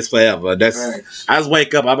forever. It's forever. Thanks. I just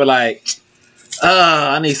wake up. I'll be like,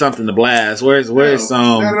 I need something to blast. Where's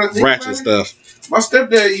some ratchet stuff? My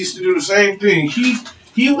stepdad used to do the same thing.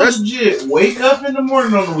 He was legit wake up in the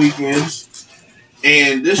morning on the weekends,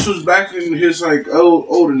 and this was back in his like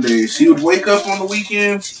olden days. He would wake up on the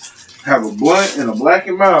weekends, have a blunt and a Black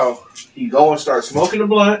and Mild. He'd go and start smoking a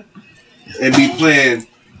blunt, and be playing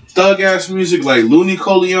thug ass music like Looney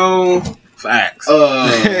Coleon, facts,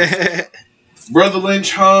 Brother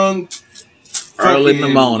Lynch Hung. Early in the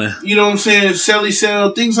morning. You know what I'm saying? Sally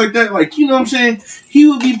Cell, things like that. Like, you know what I'm saying? He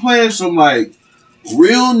would be playing some, like,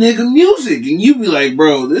 real nigga music, and you be like,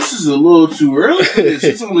 bro, this is a little too early for this.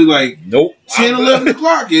 It's only like Nope. 10, 11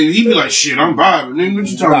 o'clock, and he be like, shit, I'm vibing. Nigga, what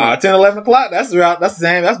you talking Nah, about? 10, 11 o'clock. That's the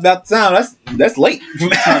same. That's about the time. That's late.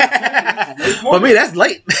 For me, that's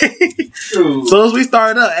late. True. Soon as we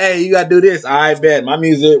start up, hey, you gotta do this. I bet my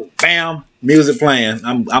music, bam, music playing.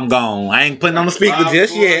 I'm gone. I ain't putting on the speaker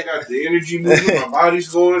just yet. I got the energy moving, my body's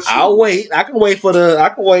going. I'll wait. I can wait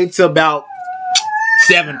till about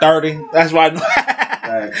 7:30. That's why.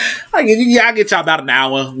 I get y'all about an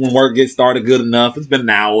hour when work gets started good enough. It's been an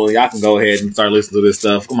hour. Y'all can go ahead and start listening to this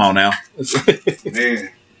stuff. Come on now. Man,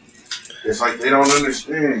 it's like they don't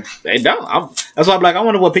understand. They don't. That's why I'm like, I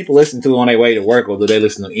wonder what people listen to on their way to work, or do they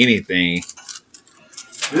listen to anything?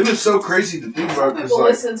 It is so crazy to think about. People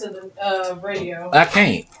listen to the radio. I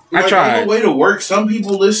can't. Like, I tried. on the way to work, some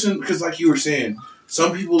people listen, because like you were saying,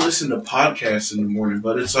 some people listen to podcasts in the morning,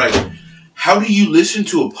 but it's like, how do you listen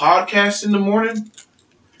to a podcast in the morning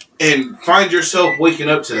and find yourself waking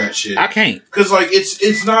up to that shit? I can't. Because like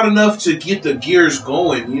it's not enough to get the gears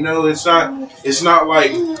going, you know. It's not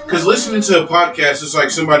like, because listening to a podcast, it's like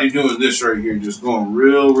somebody doing this right here, just going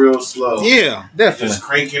real slow. Yeah, definitely. Just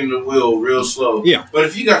cranking the wheel real slow. Yeah. But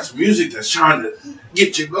if you got some music that's trying to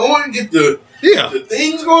get you going, get the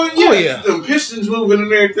things going, Oh, yeah. the pistons moving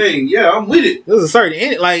and everything. Yeah, I'm with it. There's a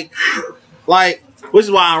certain like, which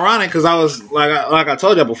is why ironic, because I was like I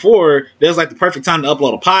told you before, there's like the perfect time to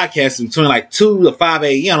upload a podcast between like 2 to 5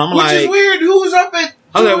 a.m. I'm Which like, is weird. Who was up at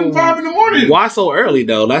 2 and 5 in the morning? Why so early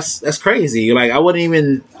though? That's crazy. Like I wouldn't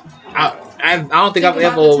even. I don't think I've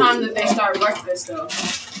About ever. the time that they start breakfast though.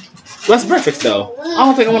 That's breakfast though. I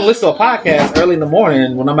don't think I want to listen to a podcast early in the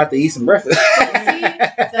morning when I'm about to eat some breakfast.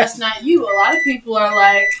 That's not you. A lot of people are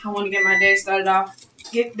like, I want to get my day started off,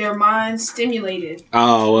 get their minds stimulated.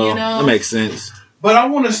 Oh well, You know? that makes sense. But I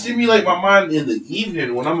want to stimulate my mind in the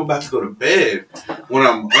evening when I'm about to go to bed, when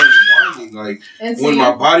I'm unwinding, like And when see,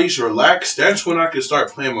 my body's relaxed. That's when I can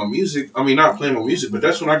start playing my music. I mean, not playing my music, but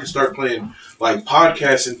that's when I can start playing like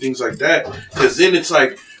podcasts and things like that. Because then it's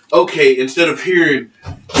like, okay, instead of hearing,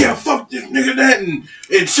 yeah, fuck this nigga that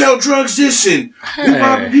and sell drugs this and we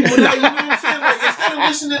robbing people that, you know what I'm saying? Like, instead of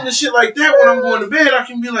listening to shit like that when I'm going to bed, I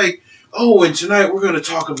can be like, oh, and tonight we're going to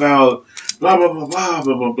talk about blah, blah, blah, blah,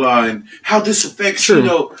 blah, blah, blah, and how this affects, True. you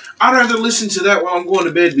know. I'd rather listen to that while I'm going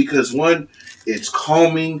to bed because, one, it's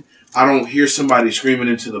calming. I don't hear somebody screaming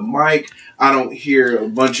into the mic. I don't hear a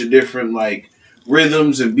bunch of different, like,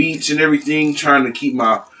 rhythms and beats and everything trying to keep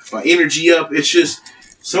my energy up. It's just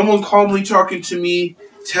someone calmly talking to me,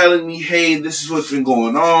 telling me, hey, this is what's been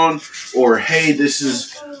going on, or hey, this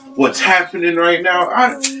is what's happening right now.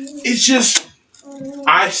 It's just,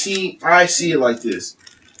 I see it like this.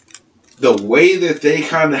 The way that they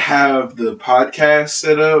kind of have the podcast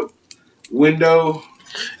set up window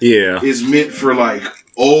Yeah. is meant for like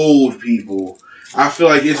old people. I feel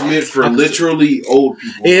like it's meant for literally old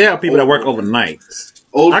people. Yeah, there are people that work overnight.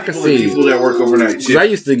 Old I can people and see. people that work overnight. Because I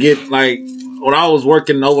used to get like when I was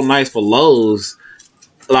working overnights for Lowe's.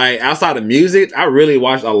 Like outside of music, I really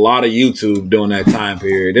watched a lot of YouTube during that time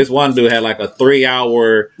period. This one dude had like a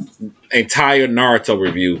 3-hour entire Naruto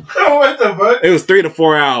review. What the fuck? It was 3 to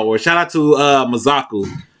 4 hours. Shout out to Mazaku,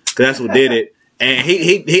 because that's what did it. And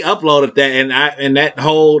he uploaded that, and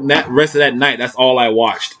that rest of that night, that's all I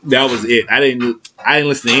watched. That was it. I didn't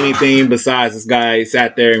listen to anything besides this guy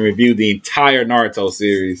sat there and reviewed the entire Naruto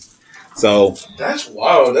series. So That's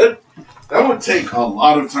wild. That would take a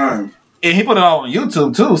lot of time. and he put it all on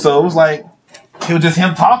YouTube too. So it was like it was just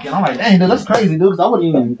him talking. I'm like, dang, dude, that's crazy, dude. Because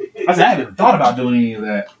I haven't even thought about doing any of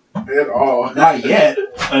that. At all. Not yet.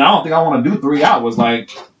 And I don't think I want to do 3 hours.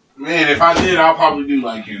 Like, Man, if I did, I'll probably do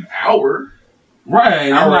like an hour.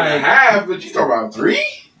 right. I'm Hour and a like half, but you talking about 3?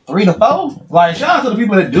 3 to 4. Like, shout out to the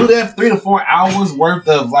people that do that 3 to 4 hours worth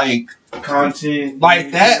of like Content.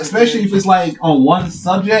 like that, especially if it's like on one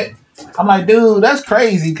subject. I'm like, dude, that's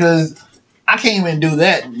crazy because I can't even do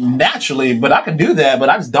that naturally, but I can do that, but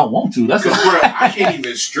I just don't want to. That's Because, bro, I can't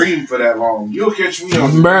even stream for that long. You'll catch me on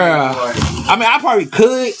Bruh. like, I mean, I probably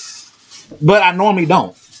could, but I normally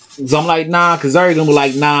don't. So I'm like, nah, because they're gonna be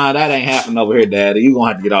like, nah, that ain't happening over here, Daddy. You gonna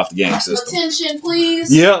have to get off the game system. attention,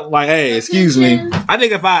 please. Yeah, like, hey, excuse me. I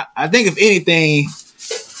think if anything,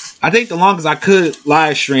 I think the longest I could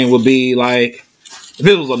live stream would be like if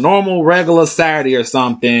it was a normal, regular Saturday or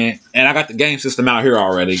something, and I got the game system out here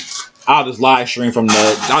already. I'll just live stream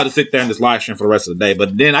I'll just sit there and just live stream for the rest of the day.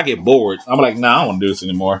 But then I get bored. I'm like, nah, I don't want to do this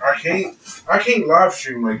anymore. I can't live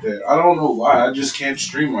stream like that. I don't know why. I just can't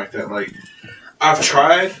stream like that. Like, I've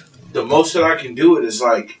tried. The most that I can do it is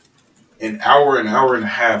like an hour and a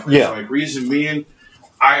half. 'Cause, Yeah. Like, reason being,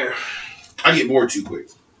 I get bored too quick.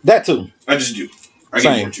 That too. I just do. I get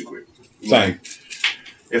Same. bored too quick. Same. Like,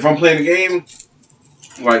 if I'm playing a game,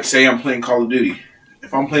 like say I'm playing Call of Duty.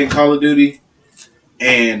 If I'm playing Call of Duty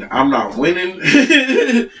and I'm not winning,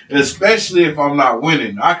 especially if I'm not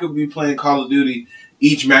winning, I could be playing Call of Duty.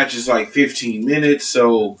 Each match is like 15 minutes,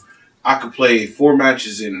 so I could play 4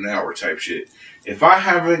 matches in an hour type shit. If I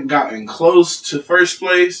haven't gotten close to first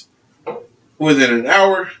place within an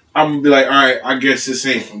hour, I'm going to be like, all right, I guess this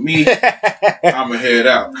ain't for me. I'm going to head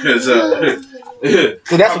out. Because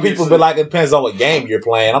So that's what people be like. It depends on what game you're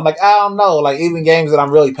playing. I'm like, I don't know. Like even games that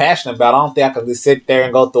I'm really passionate about, I don't think I can just sit there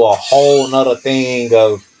and go through a whole nother thing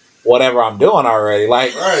of whatever I'm doing already.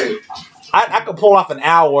 Like, right. I could pull off an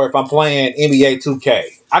hour if I'm playing NBA 2K.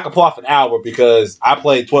 I could pull off an hour because I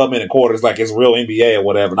play 12-minute quarters like it's real NBA or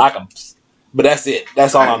whatever. And I can, but that's it.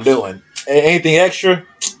 That's all I'm doing. Anything extra,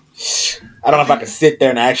 I don't know if I can sit there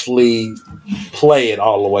and actually play it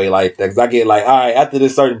all the way like that. Because I get like, all right, after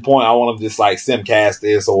this certain point, I want to just like simcast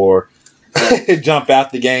this or jump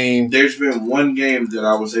out the game. There's been one game that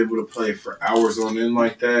I was able to play for hours on end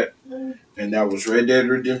like that, and that was Red Dead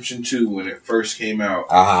Redemption 2 when it first came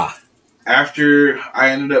out. After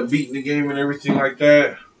I ended up beating the game and everything like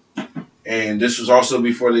that, and this was also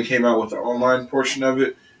before they came out with the online portion of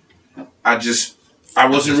it, I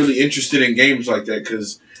wasn't really interested in games like that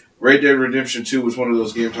because Red Dead Redemption 2 was one of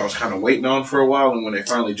those games I was kind of waiting on for a while, and when they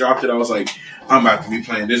finally dropped it, I was like, I'm about to be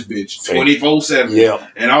playing this bitch 24/7. Yeah.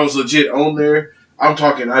 And I was legit on there. I'm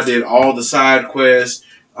talking, I did all the side quests.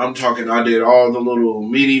 I'm talking, I did all the little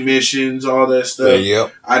mini missions, all that stuff.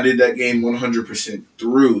 Yep. I did that game 100%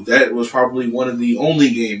 through. That was probably one of the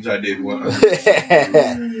only games I did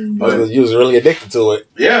 100% But you was really addicted to it.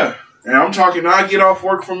 Yeah. And I'm talking, I get off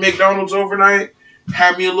work from McDonald's overnight,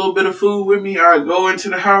 have me a little bit of food with me. I go into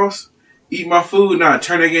the house, eat my food, and I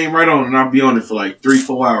turn that game right on, and I'll be on it for like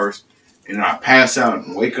 3-4 hours. And I pass out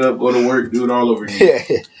and wake up, go to work, do it all over again.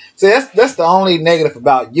 Yeah. See, that's the only negative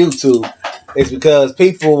about YouTube. It's because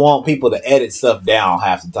people want people to edit stuff down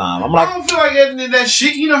half the time. I'm like, I don't feel like editing that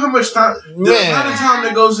shit. You know how much time, the amount of time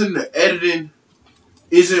that goes into editing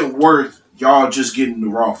isn't worth y'all just getting the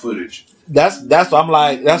raw footage. That's what I'm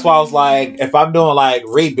like. That's why I was like, if I'm doing like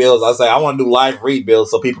rebuilds, I say I want to do live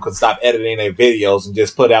rebuilds so people can stop editing their videos and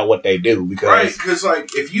just put out what they do. Because because like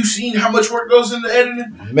if you seen how much work goes into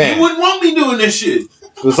editing, man, you wouldn't want me doing this shit.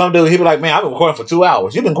 Because some dude, he be like, man, I've been recording for 2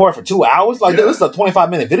 hours. You've been recording for 2 hours? Like, dude, this is a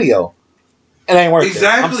 25-minute video. It ain't worth it.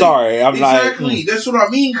 I'm sorry. I'm like, that's what I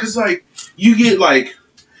mean. Because like you get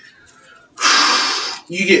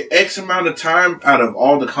X amount of time out of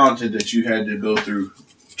all the content that you had to go through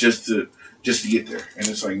just to get there, and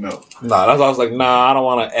it's like no. That's why I was like, nah, I don't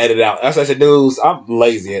want to edit out. That's why I said, dudes, I'm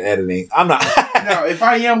lazy at editing. I'm not. Now, if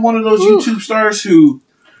I am one of those YouTube stars who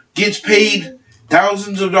gets paid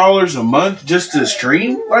thousands of dollars a month just to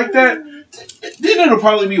stream like that, then it'll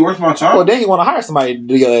probably be worth my time. Well, then you want to hire somebody to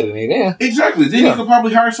do your editing, yeah. Exactly. Then you could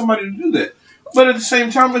probably hire somebody to do that. But at the same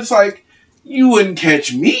time, it's like, you wouldn't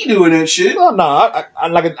catch me doing that shit. Well, no, I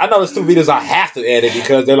know there's 2 videos I have to edit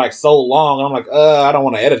because they're like so long. And I'm like, I don't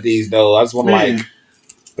want to edit these though. I just want to like,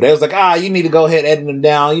 but they was like, you need to go ahead and edit them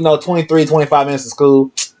down. 23, 25 minutes of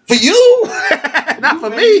school. For you? Not for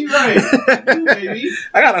me. Right. You, baby.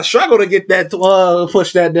 I gotta struggle to get that,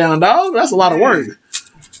 push that down, dog. That's a lot of work.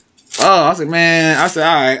 Oh, I said, man, all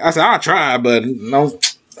right. I said, I'll try, but no,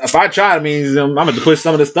 if I try, it means I'm going to push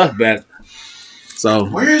some of this stuff back. So,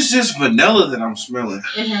 where is this vanilla that I'm smelling?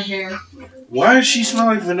 In her hair. Why does she smell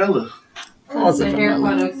like vanilla? Because the hair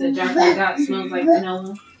products that Jacqueline got smells like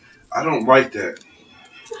vanilla. I don't like that.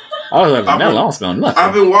 I was like, vanilla, I don't smell nothing.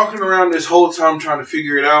 I've been walking around this whole time trying to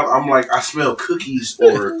figure it out. I'm like, I smell cookies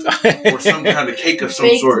or some kind of cake of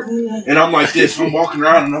some sort. And I'm like this. I'm walking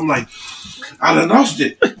around and I'm like, I done lost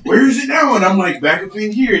it. Where is it now? And I'm like, back up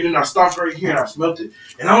in here. And then I stopped right here and I smelled it.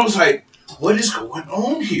 And I was like, what is going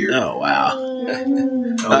on here? Oh, wow.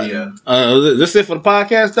 Oh, yeah. Is this it for the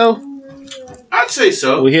podcast, though? I'd say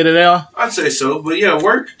so. We hit it all? I'd say so. But yeah,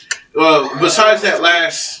 work. Besides that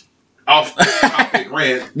last off-topic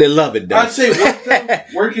rant. They love it, though. I'd say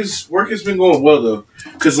work has been going well, though.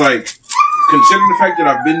 Because, like, considering the fact that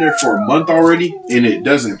I've been there for a month already and it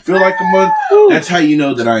doesn't feel like a month, that's how you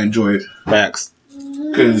know that I enjoy it. Facts.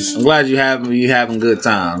 Because I'm glad you having good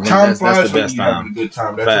time. Time that's flies the best when you're time. having a good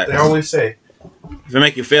time. That's what they always say. If it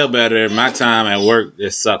make you feel better, my time at work,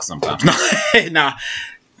 it sucks sometimes. Nah,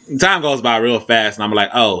 time goes by real fast, and I'm like,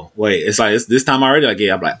 oh, wait, it's like, it's this time already? Like,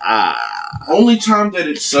 yeah, I'm like, Only time that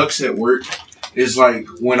it sucks at work is like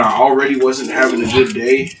when I already wasn't having a good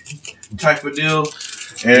day type of deal.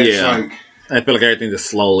 And it's like, I feel like everything just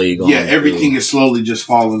slowly going. Yeah, everything is slowly just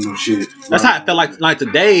falling and shit. That's how I felt like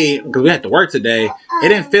today, because we had to work today. It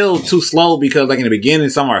didn't feel too slow because like in the beginning,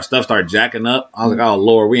 some of our stuff started jacking up. I was like, oh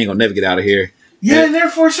Lord, we ain't gonna never get out of here. Yeah, and there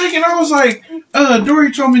for a second I was like,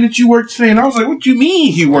 Dory told me that you worked today, and I was like, what you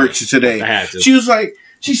mean he works today? I had to.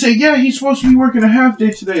 She said, yeah, he's supposed to be working a half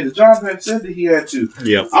day today. The job had said that he had to.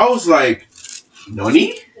 Yep. I was like,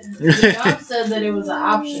 Noni? The job said that it was an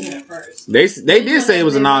option at first. They did say it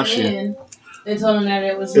was an option. They told him that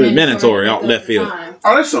it was mandatory out left field.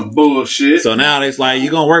 Oh, that's some bullshit. So now it's like,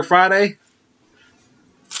 you gonna work Friday?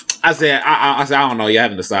 I said, I don't know. You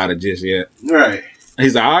haven't decided just yet. Right.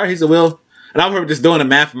 He's like, all right. He said, well, and I remember just doing the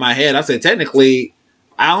math in my head. I said, technically,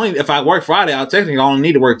 if I work Friday, I'll technically only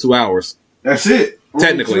need to work 2 hours. That's it.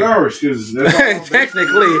 Technically. 2 hours. Cause that's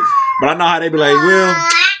technically. But I know how they be like, well,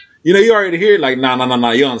 you already hear it. Like,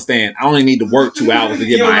 no. You understand. I only need to work 2 hours to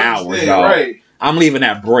get my hours, dog. Right. I'm leaving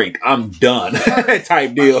that break. I'm done.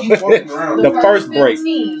 Type deal. The first break.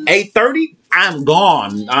 8:30, I'm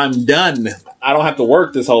gone. I'm done. I don't have to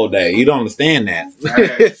work this whole day. You don't understand that.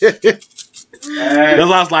 That's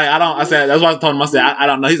why I was like, that's why I told him, I said, I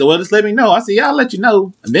don't know. He said, well, just let me know. I said, yeah, I'll let you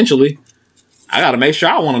know eventually. I got to make sure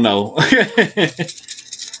I want to know. I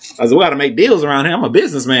said, we got to make deals around here. I'm a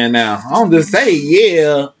businessman now. I don't just say,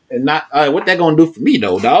 yeah, and not, what that going to do for me,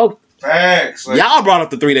 though, dog? Facts. Like, y'all brought up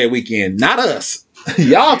the 3-day weekend, not us.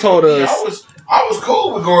 Y'all told us. I was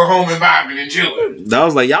cool with going home and vibing and chilling. I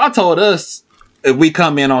was like, y'all told us if we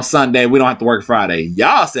come in on Sunday, we don't have to work Friday.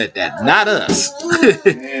 Y'all said that, not us.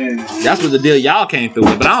 That's what the deal y'all came through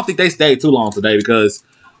with. But I don't think they stayed too long today because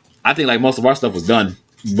I think like most of our stuff was done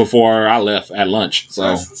before I left at lunch. So.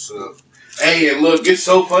 That's what's up. Hey, and look, it's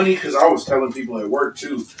so funny because I was telling people at work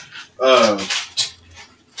too.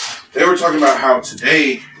 They were talking about how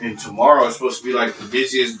today and tomorrow is supposed to be like the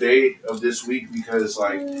busiest day of this week because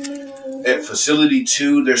like at facility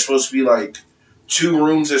 2, there's supposed to be like 2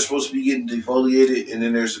 rooms that's supposed to be getting defoliated, and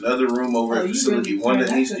then there's another room over at facility 1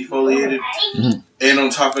 that needs defoliated. Mm-hmm. And on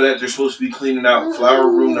top of that, they're supposed to be cleaning out flower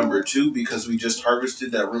room number 2 because we just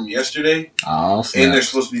harvested that room yesterday. Oh, snap. And they're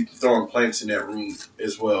supposed to be throwing plants in that room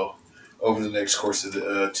as well over the next course of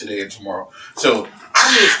today and tomorrow. So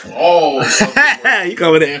I missed all of it. You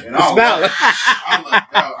coming in? And I'm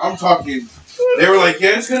talking. They were like,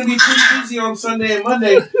 yeah, it's going to be pretty busy on Sunday and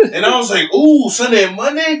Monday. And I was like, ooh, Sunday and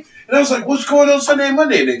Monday? And I was like, what's going on Sunday and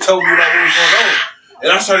Monday? And they told me what was going on.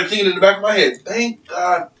 And I started thinking in the back of my head, thank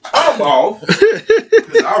God I'm off.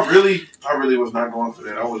 Because I really was not going for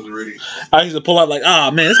that. I wasn't ready. I used to pull up like,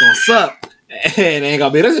 oh, man, it's going to suck. And it ain't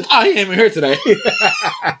going to be. Oh, he ain't even here today.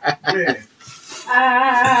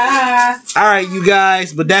 All right, you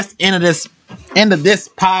guys. But that's the end of this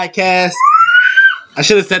podcast. I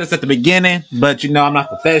should have said this at the beginning, but I'm not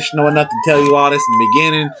professional enough to tell you all this in the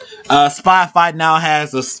beginning. Spotify now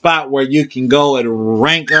has a spot where you can go and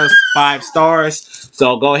rank us 5 stars.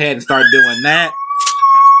 So go ahead and start doing that.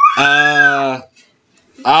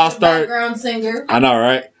 I'll start. Background singer. I know,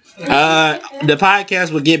 right? The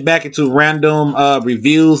podcast will get back into random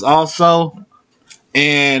reviews also,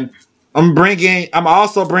 and I'm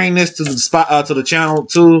also bringing this to the spot to the channel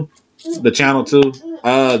too. The channel too.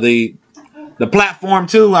 The platform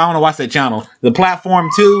too. I don't know why I say channel. The platform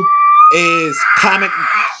too is Comic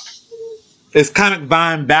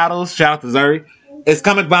Vine Battles. Shout out to Zuri. It's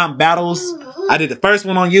Comic Vine Battles. I did the first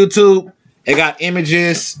one on YouTube. It got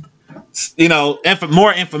images,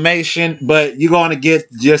 more information, but you're going to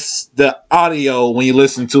get just the audio when you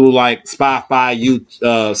listen to like Spotify,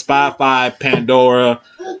 Spotify, Pandora,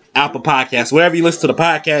 Apple Podcasts, wherever you listen to the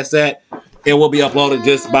podcast at, it will be uploaded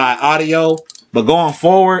just by audio. But going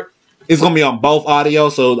forward, it's going to be on both audio,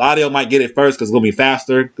 so the audio might get it first because it's going to be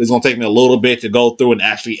faster. It's going to take me a little bit to go through and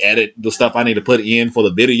actually edit the stuff I need to put in for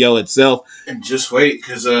the video itself. And just wait,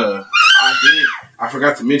 because I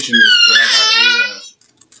forgot to mention this,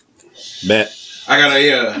 but I got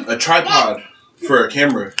a tripod for a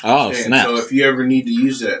camera. Oh, and snap. So if you ever need to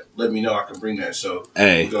use that, let me know. I can bring that. So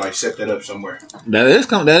we can set that up somewhere. That is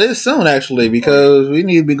soon, actually, because we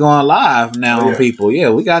need to be going live now on people. Yeah,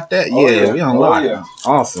 we got that. We on live. Yeah.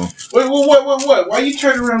 Awesome. Wait, what? Why you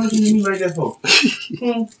turning around looking at me like that for?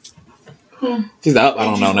 She's up. I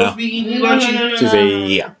don't know now. She said,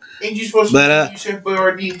 yeah. Ain't you supposed to be Chef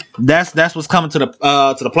Boyardee? That's what's coming to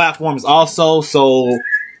the platforms also. So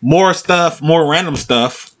more stuff, more random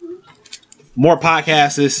stuff. More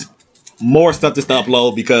podcasts, more stuff to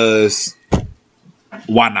upload because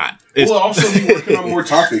why not? We'll also be working on more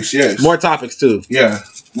topics. Yes, more topics too. Yeah,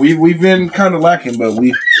 we've been kind of lacking, but I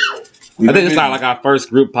think it's not like our first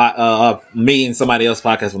group me and somebody else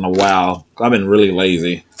podcast in a while. I've been really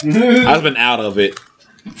lazy. I've been out of it.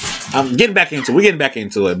 I'm getting back into. We're getting back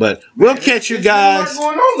into it, but we'll catch you guys. There's a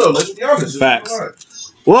lot going on though. Let's be honest.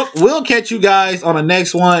 Facts. We'll catch you guys on the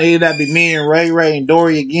next one. Either that be me and Ray and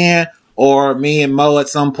Dory again, or me and Mo at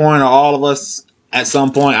some point, or all of us at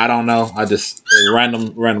some point. I don't know. I just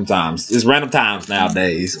random times. It's random times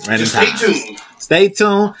nowadays. Random Just stay times. tuned. Stay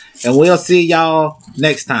tuned, and we'll see y'all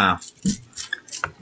next time.